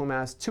ever to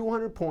amass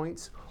 200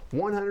 points,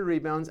 100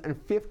 rebounds, and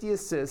 50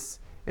 assists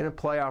in a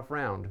playoff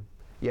round.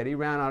 Yet he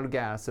ran out of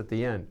gas at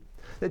the end.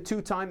 The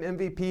two-time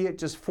MVP hit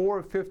just 4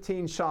 of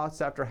 15 shots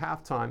after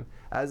halftime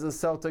as the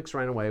Celtics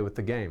ran away with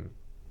the game.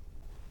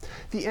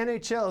 The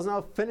NHL has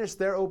now finished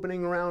their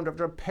opening round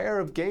after a pair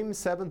of Game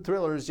 7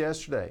 thrillers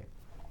yesterday.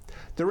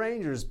 The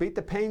Rangers beat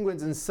the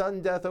Penguins in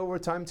sudden death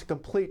overtime to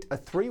complete a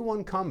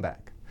 3-1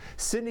 comeback.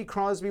 Sidney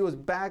Crosby was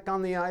back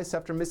on the ice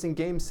after missing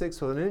Game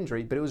 6 with an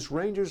injury, but it was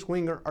Rangers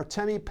winger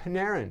Artemi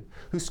Panarin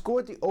who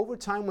scored the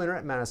overtime winner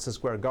at Madison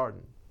Square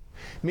Garden.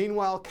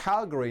 Meanwhile,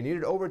 Calgary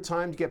needed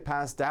overtime to get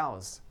past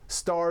Dallas.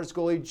 Stars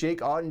goalie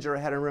Jake Ottinger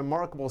had a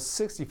remarkable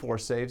 64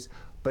 saves,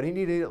 but he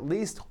needed at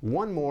least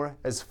one more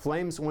as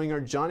Flames winger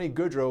Johnny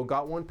Gaudreau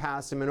got one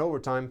past him in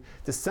overtime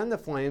to send the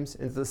Flames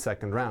into the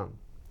second round.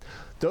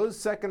 Those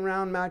second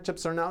round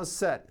matchups are now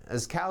set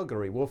as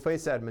Calgary will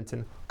face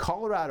Edmonton,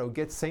 Colorado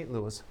gets St.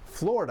 Louis,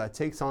 Florida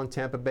takes on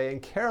Tampa Bay,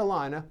 and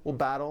Carolina will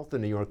battle the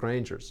New York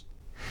Rangers.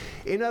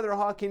 In other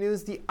hockey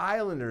news, the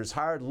Islanders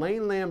hired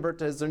Lane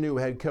Lambert as their new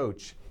head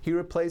coach. He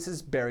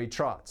replaces Barry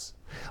Trotz.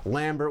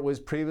 Lambert was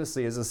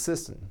previously his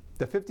assistant.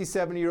 The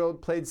 57-year-old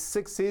played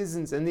 6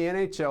 seasons in the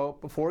NHL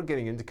before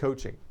getting into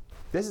coaching.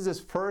 This is his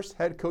first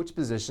head coach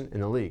position in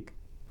the league.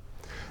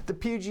 The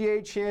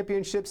PGA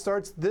Championship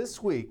starts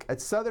this week at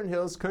Southern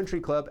Hills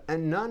Country Club,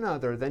 and none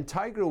other than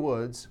Tiger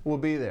Woods will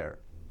be there.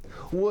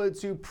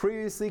 Woods, who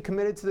previously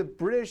committed to the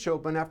British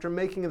Open after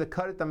making the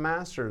cut at the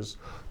Masters,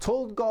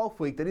 told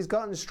Golfweek that he's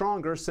gotten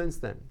stronger since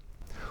then.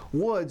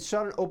 Woods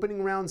shot an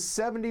opening round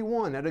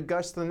 71 at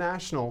Augusta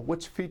National,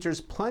 which features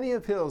plenty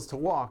of hills to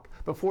walk,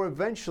 before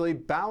eventually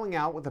bowing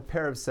out with a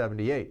pair of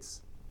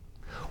 78s.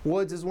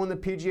 Woods has won the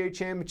PGA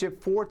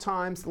Championship 4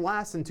 times,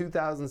 last in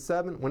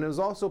 2007 when it was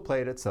also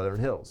played at Southern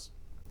Hills.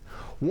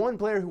 One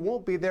player who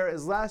won't be there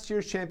is last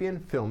year's champion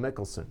Phil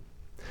Mickelson.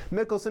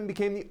 Mickelson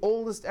became the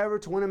oldest ever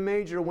to win a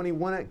major when he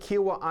won at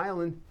Kiawah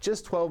Island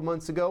just 12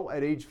 months ago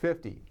at age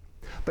 50.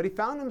 But he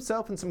found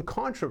himself in some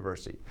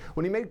controversy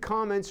when he made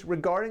comments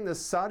regarding the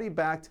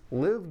Saudi-backed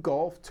LIV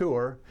Golf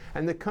Tour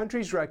and the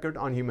country's record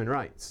on human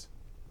rights.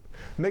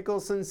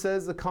 Mickelson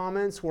says the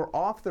comments were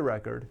off the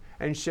record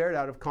and shared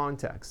out of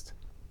context.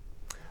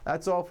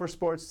 That's all for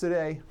sports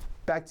today.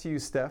 Back to you,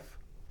 Steph.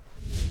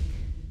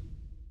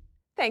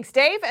 Thanks,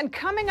 Dave. And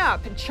coming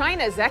up,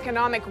 China's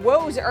economic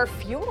woes are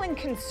fueling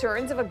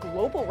concerns of a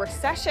global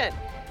recession.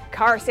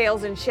 Car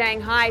sales in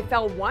Shanghai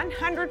fell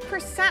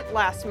 100%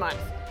 last month.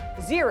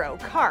 0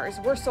 cars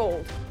were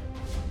sold.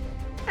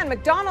 And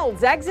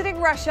McDonald's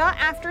exiting Russia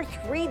after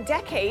 3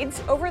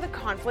 decades over the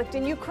conflict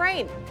in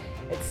Ukraine.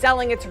 It's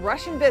selling its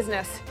Russian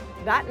business.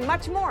 That and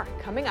much more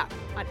coming up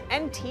on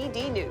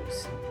NTD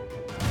News.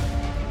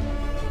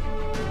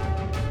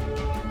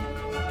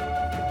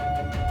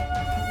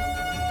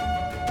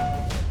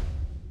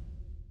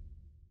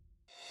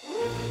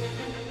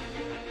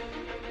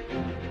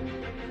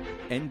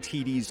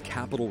 NTD's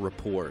Capital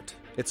Report.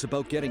 It's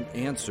about getting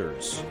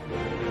answers,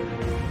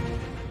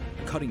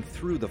 cutting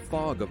through the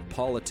fog of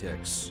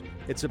politics.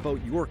 It's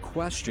about your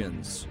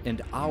questions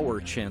and our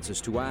chances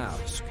to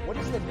ask. What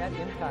is the net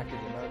impact of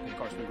the American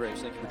Carson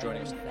Graves? Thank you for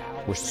joining us.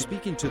 We're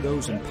speaking to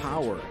those in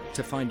power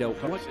to find out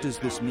what does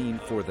this mean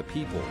for the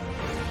people.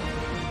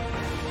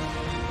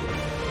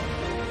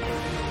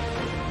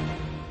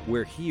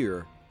 We're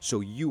here so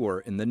you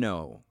are in the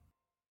know.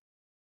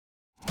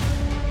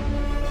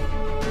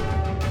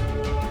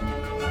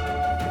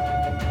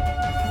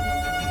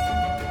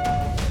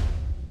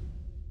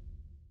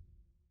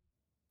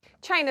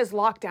 China's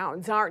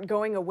lockdowns aren't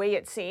going away,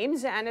 it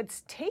seems, and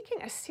it's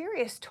taking a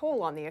serious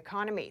toll on the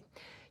economy.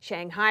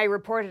 Shanghai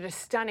reported a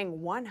stunning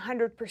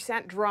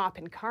 100% drop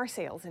in car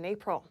sales in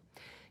April.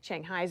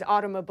 Shanghai's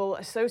Automobile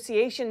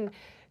Association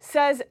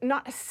says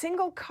not a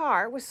single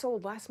car was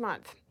sold last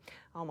month.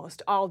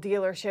 Almost all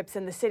dealerships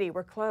in the city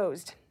were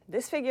closed.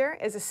 This figure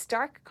is a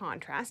stark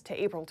contrast to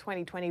April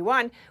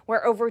 2021,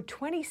 where over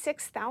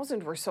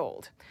 26,000 were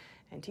sold.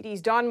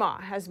 NTD's Don Ma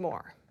has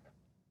more.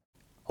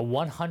 A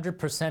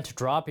 100%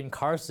 drop in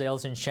car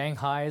sales in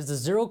Shanghai is the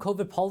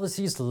zero-COVID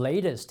policy's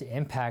latest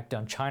impact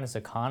on China's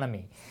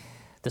economy.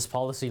 This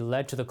policy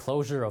led to the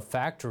closure of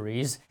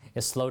factories,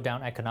 it slowed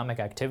down economic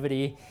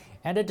activity,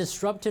 and it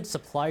disrupted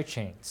supply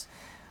chains.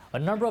 A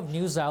number of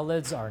news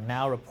outlets are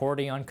now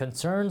reporting on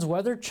concerns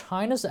whether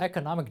China's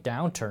economic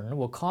downturn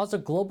will cause a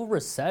global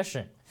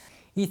recession.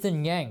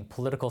 Ethan Yang,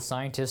 political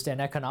scientist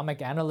and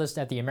economic analyst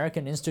at the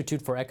American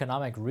Institute for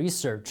Economic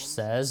Research,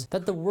 says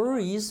that the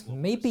worries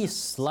may be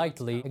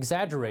slightly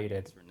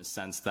exaggerated. In the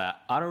sense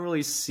that I don't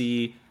really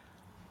see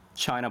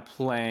China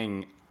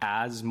playing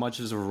as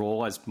much as a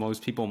role as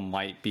most people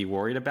might be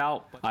worried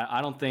about.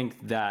 I don't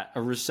think that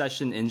a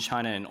recession in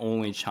China and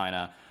only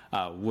China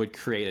would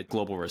create a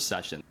global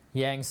recession.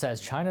 Yang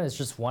says China is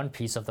just one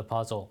piece of the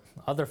puzzle.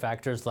 Other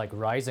factors like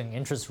rising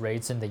interest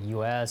rates in the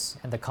US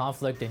and the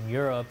conflict in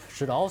Europe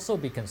should also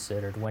be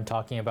considered when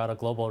talking about a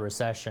global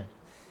recession.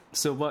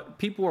 So what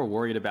people are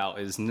worried about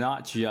is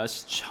not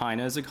just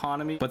China's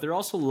economy, but they're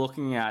also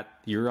looking at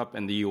Europe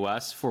and the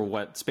US for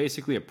what's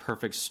basically a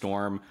perfect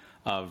storm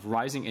of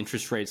rising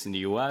interest rates in the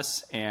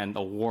US and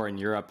a war in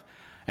Europe.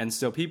 And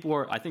so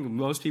I think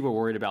most people are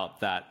worried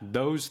about that.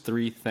 Those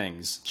three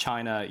things,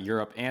 China,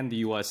 Europe, and the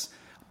US,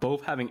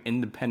 both having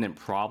independent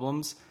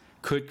problems,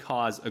 could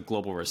cause a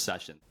global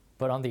recession.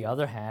 But on the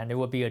other hand, it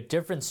would be a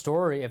different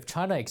story if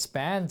China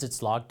expands its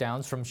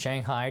lockdowns from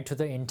Shanghai to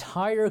the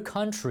entire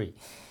country.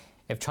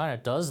 If China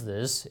does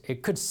this,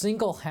 it could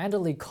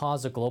single-handedly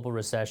cause a global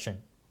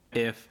recession.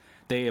 If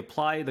they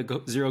apply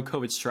the zero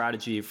COVID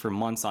strategy for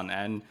months on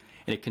end,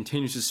 and it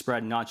continues to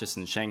spread not just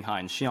in Shanghai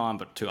and Xi'an,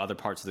 but to other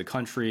parts of the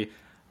country,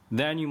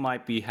 then you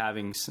might be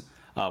having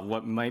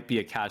what might be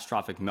a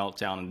catastrophic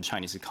meltdown in the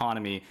Chinese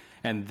economy,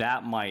 and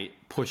that might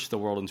push the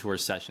world into a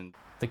recession.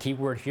 The key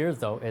word here,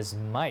 though, is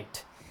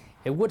might.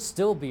 It would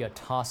still be a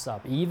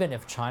toss-up, even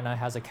if China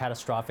has a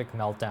catastrophic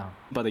meltdown.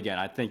 But again,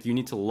 I think you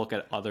need to look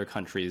at other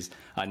countries,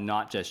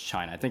 not just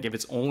China. I think if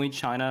it's only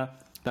China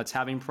that's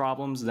having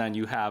problems, then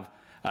you have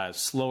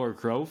slower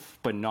growth,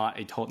 but not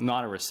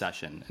a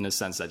recession, in the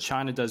sense that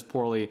China does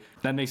poorly.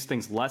 That makes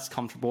things less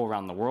comfortable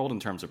around the world in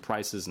terms of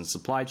prices and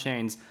supply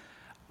chains.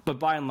 But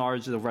by and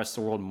large, the rest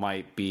of the world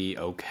might be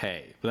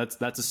okay. But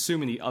that's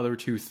assuming the other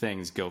two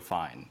things go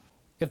fine.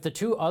 If the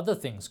two other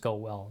things go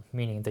well,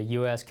 meaning the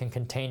US can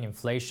contain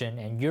inflation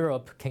and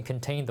Europe can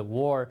contain the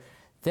war,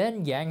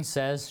 then Yang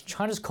says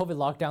China's COVID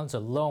lockdowns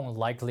alone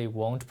likely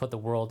won't put the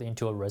world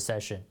into a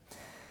recession.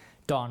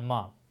 Don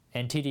Ma,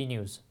 NTD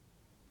News.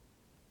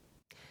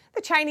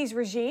 The Chinese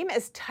regime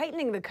is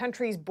tightening the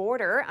country's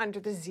border under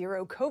the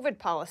zero COVID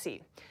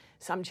policy.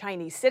 Some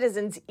Chinese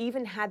citizens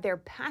even had their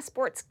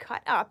passports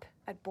cut up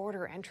at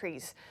border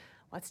entries.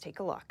 Let's take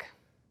a look.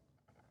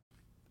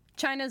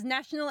 China's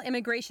National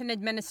Immigration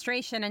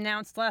Administration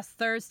announced last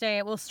Thursday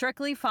it will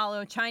strictly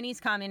follow Chinese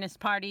Communist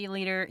Party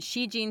leader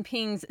Xi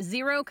Jinping's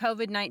zero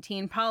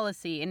COVID-19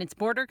 policy in its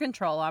border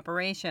control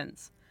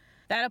operations.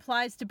 That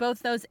applies to both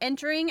those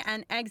entering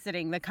and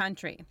exiting the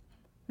country.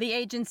 The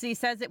agency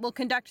says it will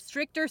conduct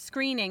stricter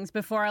screenings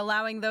before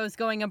allowing those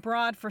going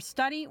abroad for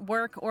study,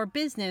 work, or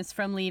business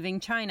from leaving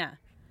China.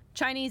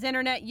 Chinese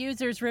internet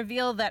users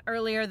revealed that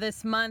earlier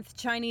this month,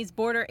 Chinese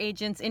border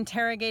agents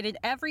interrogated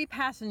every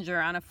passenger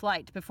on a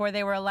flight before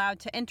they were allowed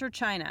to enter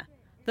China.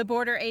 The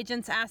border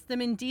agents asked them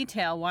in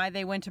detail why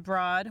they went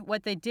abroad,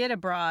 what they did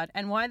abroad,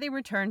 and why they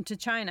returned to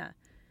China.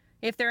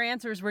 If their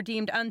answers were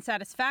deemed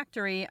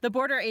unsatisfactory, the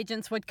border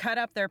agents would cut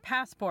up their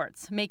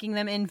passports, making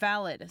them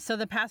invalid, so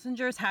the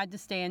passengers had to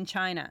stay in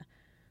China.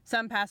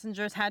 Some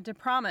passengers had to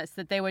promise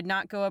that they would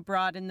not go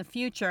abroad in the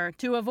future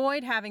to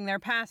avoid having their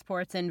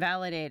passports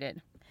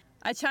invalidated.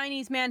 A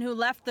Chinese man who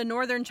left the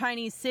northern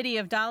Chinese city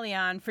of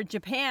Dalian for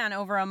Japan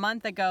over a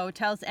month ago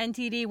tells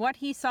NTD what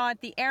he saw at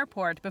the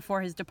airport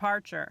before his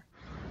departure.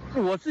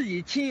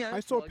 I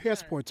saw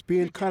passports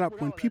being cut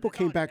up when people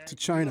came back to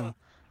China.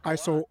 I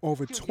saw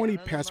over 20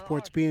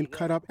 passports being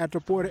cut up at the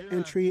border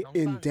entry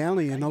in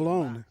Dalian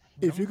alone.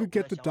 If you could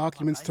get the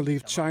documents to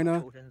leave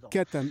China,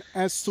 get them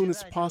as soon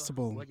as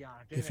possible.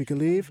 If you can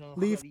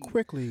leave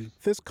quickly.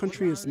 This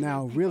country is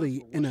now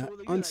really in an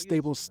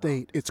unstable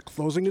state. It's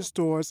closing its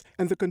doors,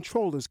 and the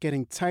control is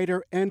getting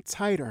tighter and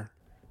tighter.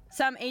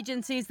 Some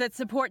agencies that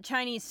support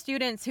Chinese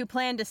students who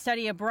plan to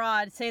study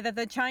abroad say that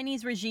the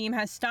Chinese regime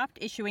has stopped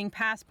issuing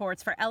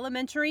passports for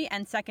elementary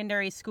and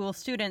secondary school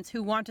students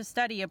who want to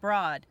study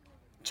abroad.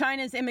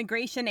 China's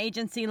immigration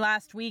agency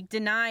last week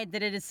denied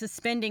that it is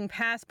suspending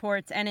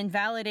passports and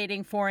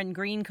invalidating foreign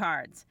green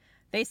cards.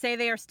 They say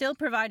they are still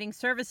providing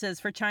services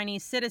for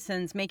Chinese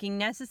citizens making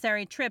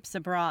necessary trips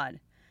abroad.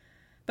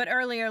 But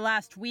earlier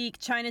last week,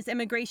 China's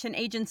immigration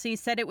agency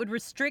said it would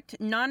restrict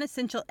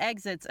non-essential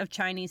exits of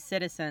Chinese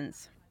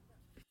citizens.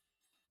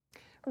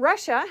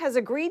 Russia has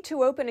agreed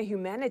to open a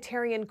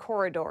humanitarian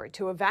corridor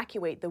to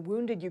evacuate the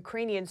wounded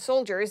Ukrainian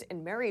soldiers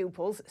in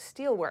Mariupol's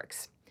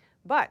steelworks.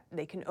 But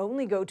they can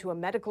only go to a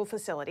medical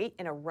facility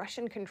in a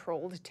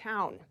Russian-controlled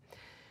town.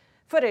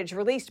 Footage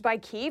released by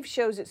Kyiv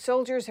shows that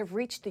soldiers have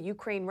reached the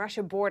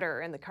Ukraine-Russia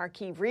border in the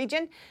Kharkiv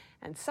region,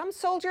 and some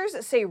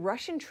soldiers say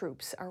Russian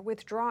troops are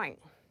withdrawing.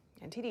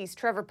 NTD's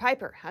Trevor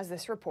Piper has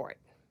this report.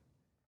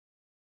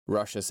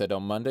 Russia said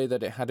on Monday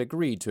that it had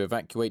agreed to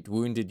evacuate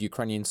wounded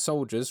Ukrainian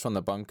soldiers from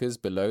the bunkers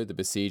below the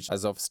besieged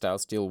Azovstal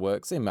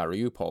steelworks in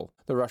Mariupol.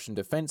 The Russian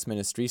Defense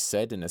Ministry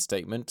said in a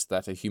statement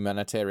that a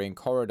humanitarian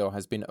corridor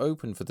has been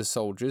opened for the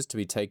soldiers to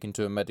be taken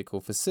to a medical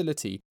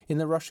facility in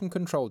the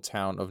Russian-controlled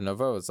town of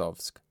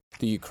Novoazovsk.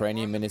 The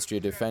Ukrainian Ministry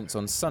of Defense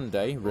on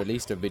Sunday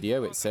released a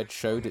video it said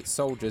showed its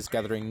soldiers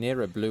gathering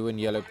near a blue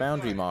and yellow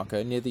boundary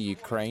marker near the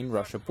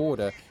Ukraine-Russia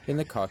border in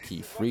the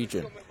Kharkiv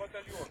region.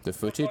 The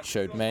footage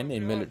showed men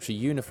in military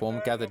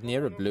uniform gathered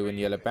near a blue and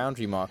yellow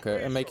boundary marker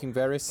and making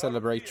various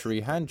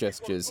celebratory hand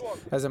gestures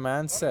as a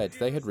man said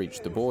they had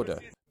reached the border.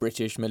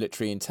 British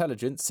military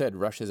intelligence said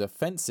Russia's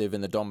offensive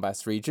in the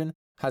Donbass region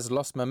has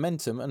lost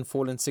momentum and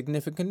fallen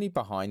significantly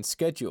behind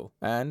schedule,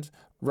 and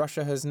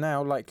Russia has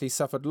now likely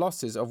suffered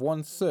losses of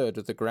 1/3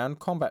 of the ground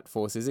combat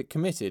forces it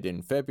committed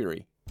in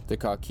February. The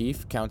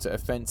Kharkiv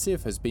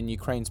counter-offensive has been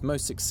Ukraine's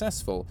most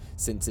successful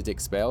since it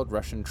expelled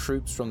Russian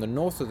troops from the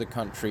north of the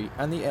country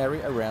and the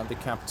area around the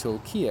capital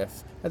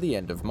Kiev at the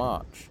end of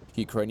March.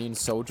 Ukrainian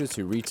soldiers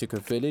who retook a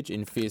village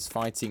in fierce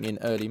fighting in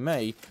early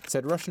May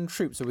said Russian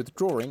troops are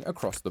withdrawing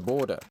across the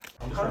border.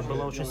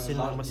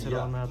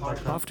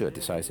 After a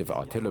decisive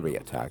artillery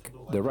attack,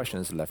 the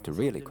Russians left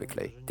really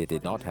quickly. They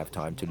did not have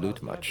time to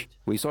loot much.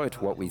 We saw it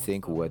what we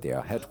think were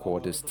their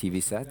headquarters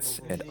TV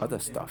sets and other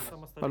stuff.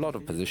 A lot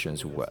of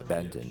positions were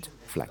abandoned,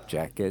 flak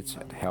jackets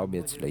and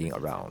helmets laying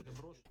around.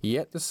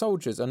 Yet the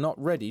soldiers are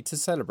not ready to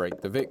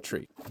celebrate the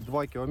victory.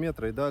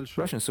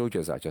 Russian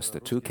soldiers are just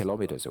 2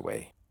 kilometers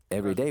away.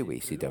 Every day we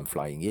see them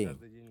flying in.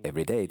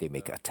 Every day they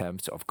make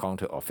attempts of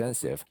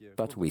counter-offensive,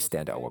 but we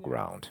stand our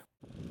ground.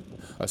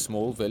 A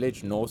small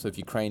village north of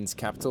Ukraine's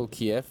capital,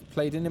 Kiev,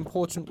 played an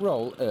important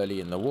role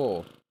early in the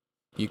war.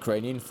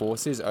 Ukrainian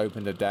forces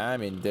opened a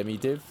dam in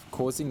Demidov,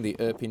 causing the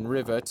Irpin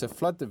River to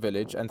flood the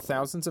village and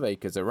thousands of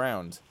acres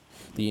around.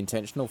 The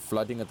intentional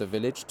flooding of the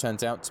village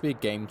turns out to be a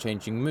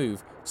game-changing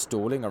move,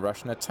 stalling a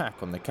Russian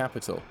attack on the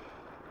capital.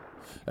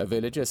 A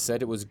villager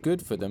said it was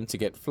good for them to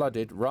get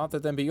flooded rather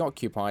than be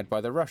occupied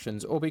by the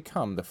Russians or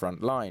become the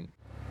front line.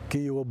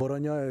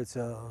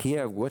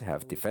 Kiev would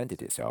have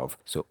defended itself,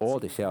 so all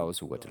the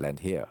shells would land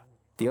here.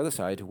 The other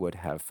side would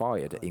have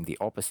fired in the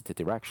opposite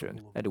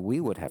direction, and we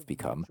would have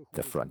become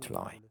the front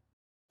line.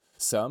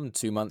 Some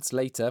 2 months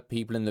later,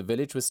 people in the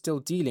village were still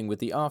dealing with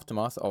the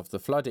aftermath of the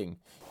flooding,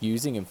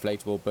 using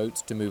inflatable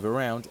boats to move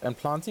around and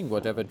planting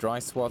whatever dry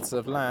swaths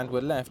of land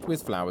were left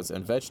with flowers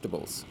and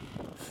vegetables.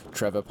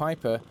 Trevor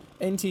Piper,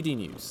 NTD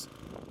News.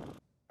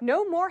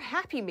 No more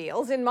Happy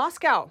Meals in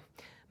Moscow.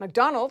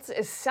 McDonald's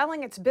is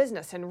selling its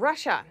business in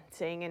Russia,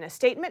 saying in a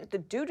statement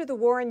that due to the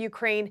war in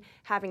Ukraine,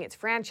 having its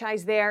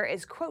franchise there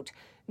is, quote,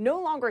 no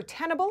longer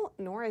tenable,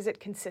 nor is it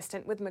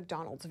consistent with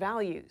McDonald's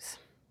values.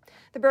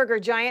 The burger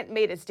giant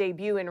made its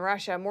debut in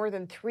Russia more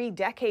than 3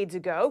 decades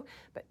ago,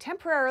 but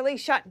temporarily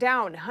shut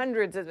down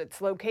hundreds of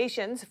its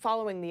locations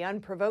following the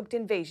unprovoked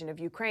invasion of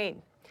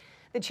Ukraine.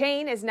 The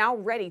chain is now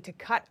ready to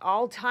cut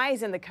all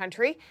ties in the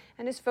country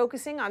and is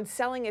focusing on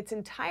selling its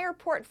entire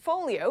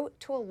portfolio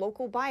to a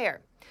local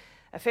buyer.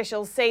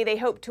 Officials say they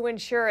hope to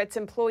ensure its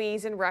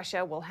employees in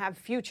Russia will have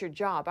future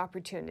job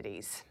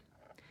opportunities.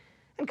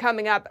 And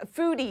coming up,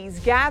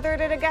 foodies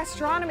gathered at a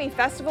gastronomy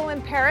festival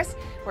in Paris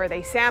where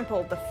they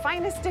sampled the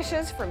finest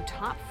dishes from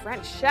top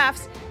French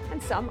chefs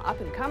and some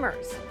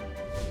up-and-comers.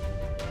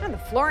 And the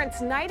Florence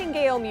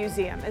Nightingale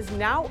Museum is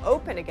now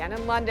open again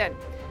in London.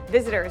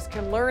 Visitors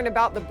can learn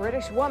about the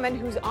British woman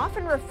who's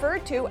often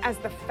referred to as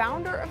the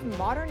founder of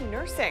modern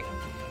nursing.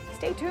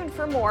 Stay tuned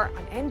for more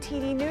on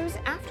NTD News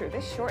after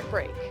this short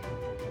break.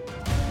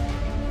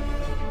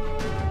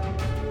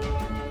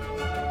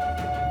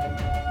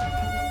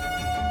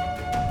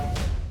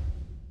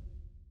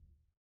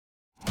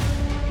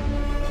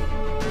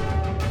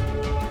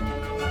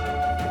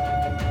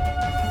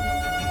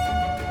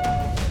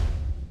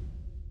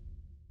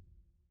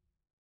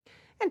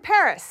 In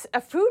Paris,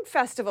 a food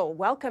festival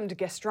welcomed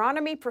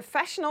gastronomy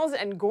professionals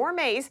and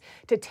gourmets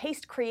to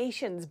taste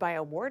creations by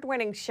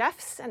award-winning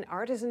chefs and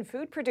artisan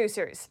food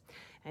producers.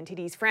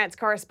 NTD's France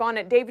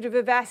correspondent David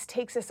Vives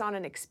takes us on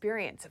an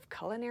experience of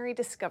culinary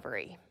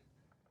discovery.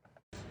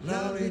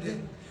 Lovely day,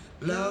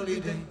 lovely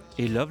day.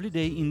 A lovely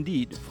day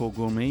indeed for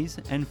gourmets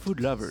and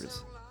food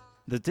lovers.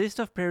 The Taste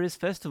of Paris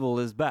festival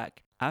is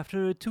back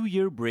after a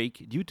 2-year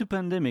break due to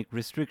pandemic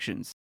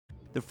restrictions.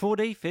 The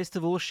 4-day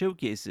festival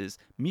showcases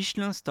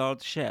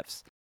Michelin-starred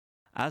chefs,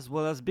 as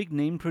well as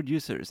big-name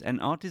producers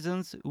and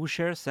artisans who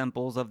share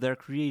samples of their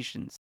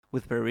creations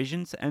with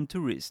Parisians and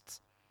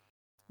tourists.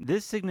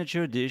 This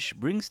signature dish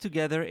brings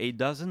together a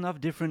dozen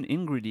of different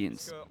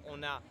ingredients.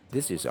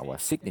 This is our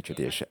signature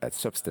dish at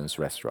Substance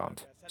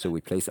Restaurant. So we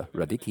place a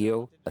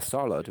radicchio, a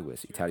salad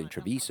with Italian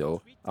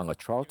chorizo, on a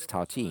trout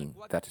tartine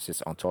that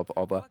sits on top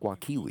of a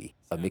guac-kiwi,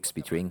 a mix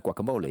between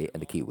guacamole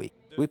and kiwi.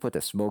 We put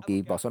a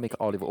smoky balsamic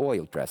olive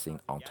oil dressing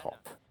on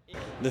top.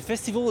 The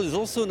festival is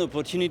also an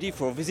opportunity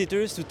for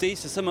visitors to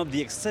taste some of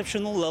the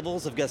exceptional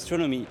levels of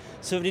gastronomy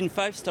served in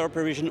 5-star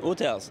Parisian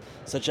hotels,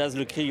 such as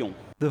Le Crillon.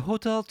 The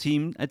hotel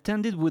team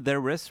attended with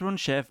their restaurant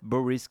chef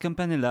Boris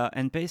Campanella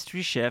and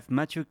pastry chef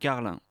Mathieu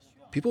Carlin.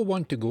 People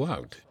want to go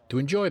out, to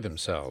enjoy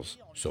themselves,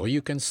 so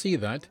you can see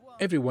that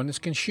everyone is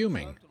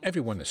consuming,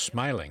 everyone is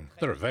smiling,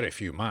 there are very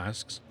few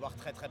masks.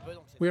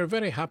 We are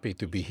very happy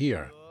to be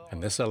here,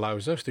 and this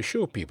allows us to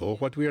show people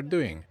what we are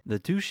doing. The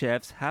two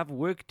chefs have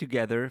worked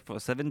together for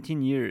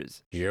 17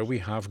 years. Here we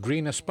have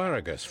green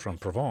asparagus from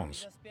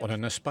Provence, on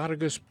an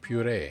asparagus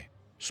puree,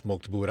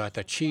 smoked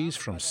burrata cheese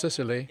from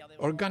Sicily,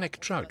 organic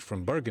trout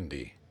from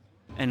Burgundy.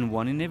 And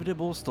one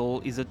inevitable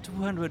stall is a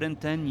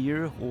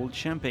 210-year-old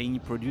champagne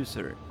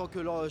producer.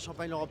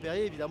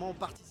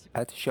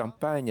 At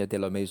Champagne de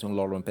la Maison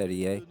Laurent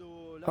Perrier,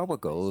 our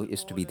goal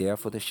is to be there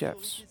for the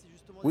chefs.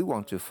 We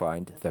want to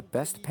find the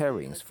best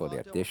pairings for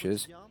their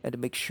dishes and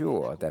make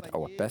sure that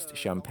our best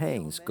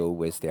champagnes go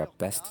with their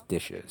best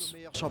dishes.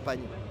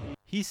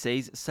 He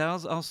says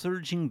sales are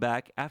surging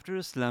back after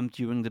a slump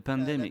during the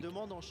pandemic.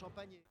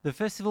 The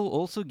festival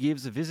also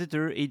gives a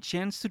visitor a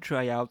chance to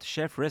try out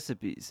chef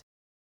recipes.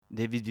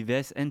 David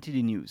Vives,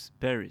 NTD News,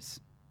 Paris.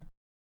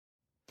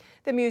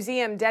 The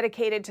museum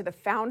dedicated to the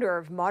founder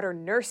of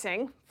modern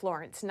nursing,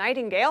 Florence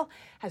Nightingale,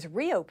 has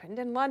reopened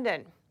in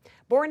London.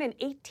 Born in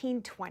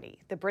 1820,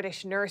 the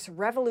British nurse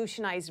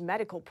revolutionized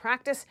medical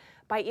practice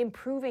by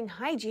improving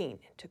hygiene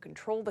to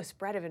control the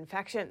spread of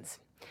infections.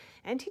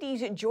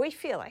 NTD's Joy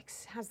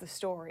Felix has the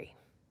story.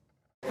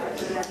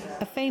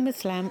 A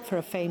famous lamp for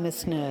a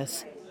famous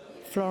nurse,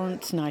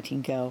 Florence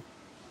Nightingale.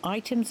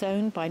 Items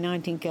owned by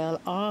Nightingale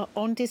are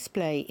on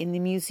display in the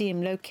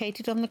museum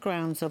located on the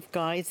grounds of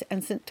Guy's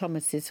and St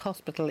Thomas's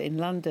Hospital in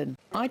London.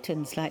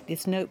 Items like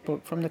this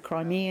notebook from the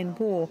Crimean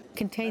War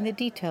contain the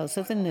details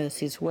of the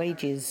nurses'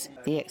 wages.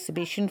 The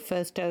exhibition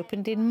first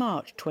opened in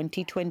March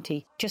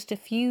 2020, just a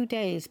few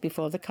days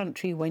before the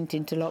country went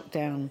into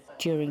lockdown.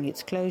 During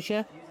its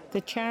closure,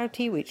 the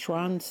charity which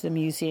runs the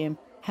museum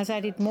has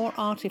added more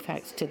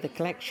artefacts to the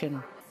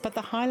collection. But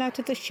the highlight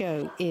of the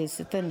show is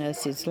the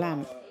nurses'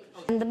 lamp.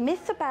 And the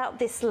myth about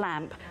this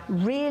lamp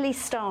really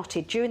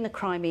started during the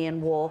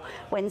Crimean War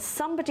when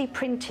somebody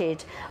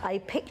printed a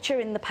picture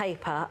in the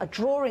paper, a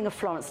drawing of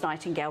Florence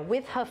Nightingale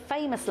with her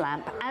famous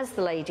lamp as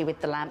the lady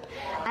with the lamp,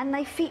 and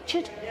they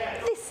featured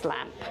this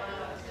lamp.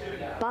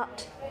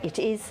 But it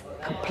is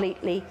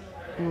completely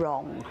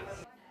wrong.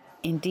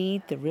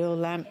 Indeed, the real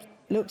lamp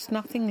looks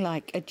nothing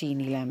like a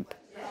genie lamp.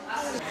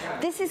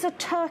 This is a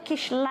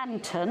Turkish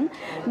lantern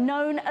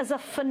known as a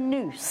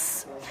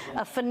fanus.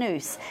 A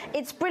fanus.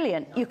 It's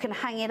brilliant. You can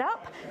hang it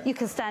up, you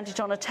can stand it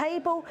on a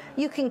table,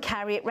 you can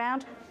carry it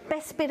round.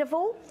 Best bit of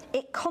all,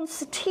 it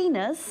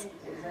concertinas,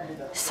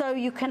 so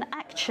you can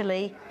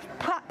actually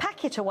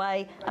pack it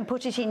away and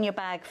put it in your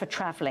bag for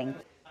travelling.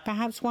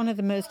 Perhaps one of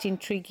the most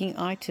intriguing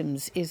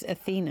items is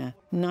Athena,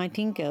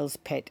 Nightingale's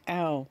pet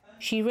owl.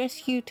 She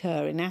rescued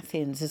her in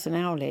Athens as an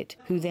owlet,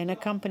 who then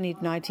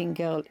accompanied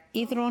Nightingale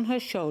either on her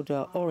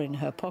shoulder or in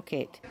her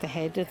pocket. The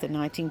head of the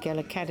Nightingale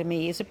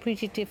Academy is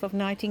appreciative of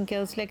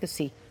Nightingale's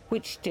legacy,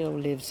 which still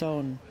lives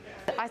on.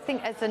 I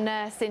think as a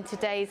nurse in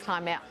today's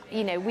climate,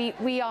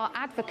 we are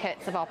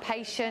advocates of our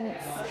patients,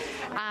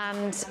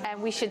 and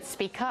we should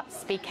speak up,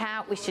 speak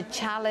out, we should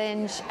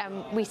challenge,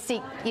 and we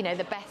seek,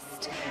 the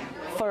best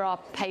for our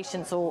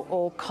patients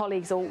or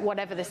colleagues or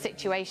whatever the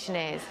situation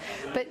is.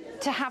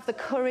 But to have the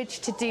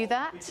courage to do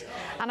that,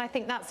 and I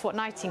think that's what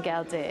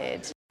Nightingale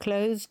did.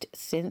 Closed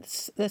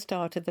since the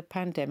start of the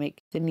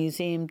pandemic, the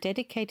museum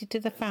dedicated to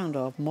the founder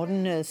of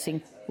modern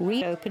nursing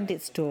reopened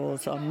its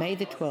doors on May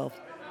the 12th,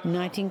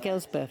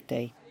 Nightingale's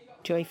birthday.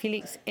 Joy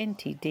Felix,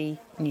 NTD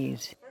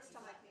News.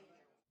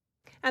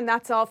 And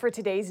that's all for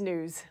today's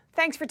news.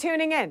 Thanks for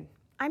tuning in.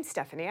 I'm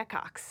Stephanie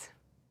Cox.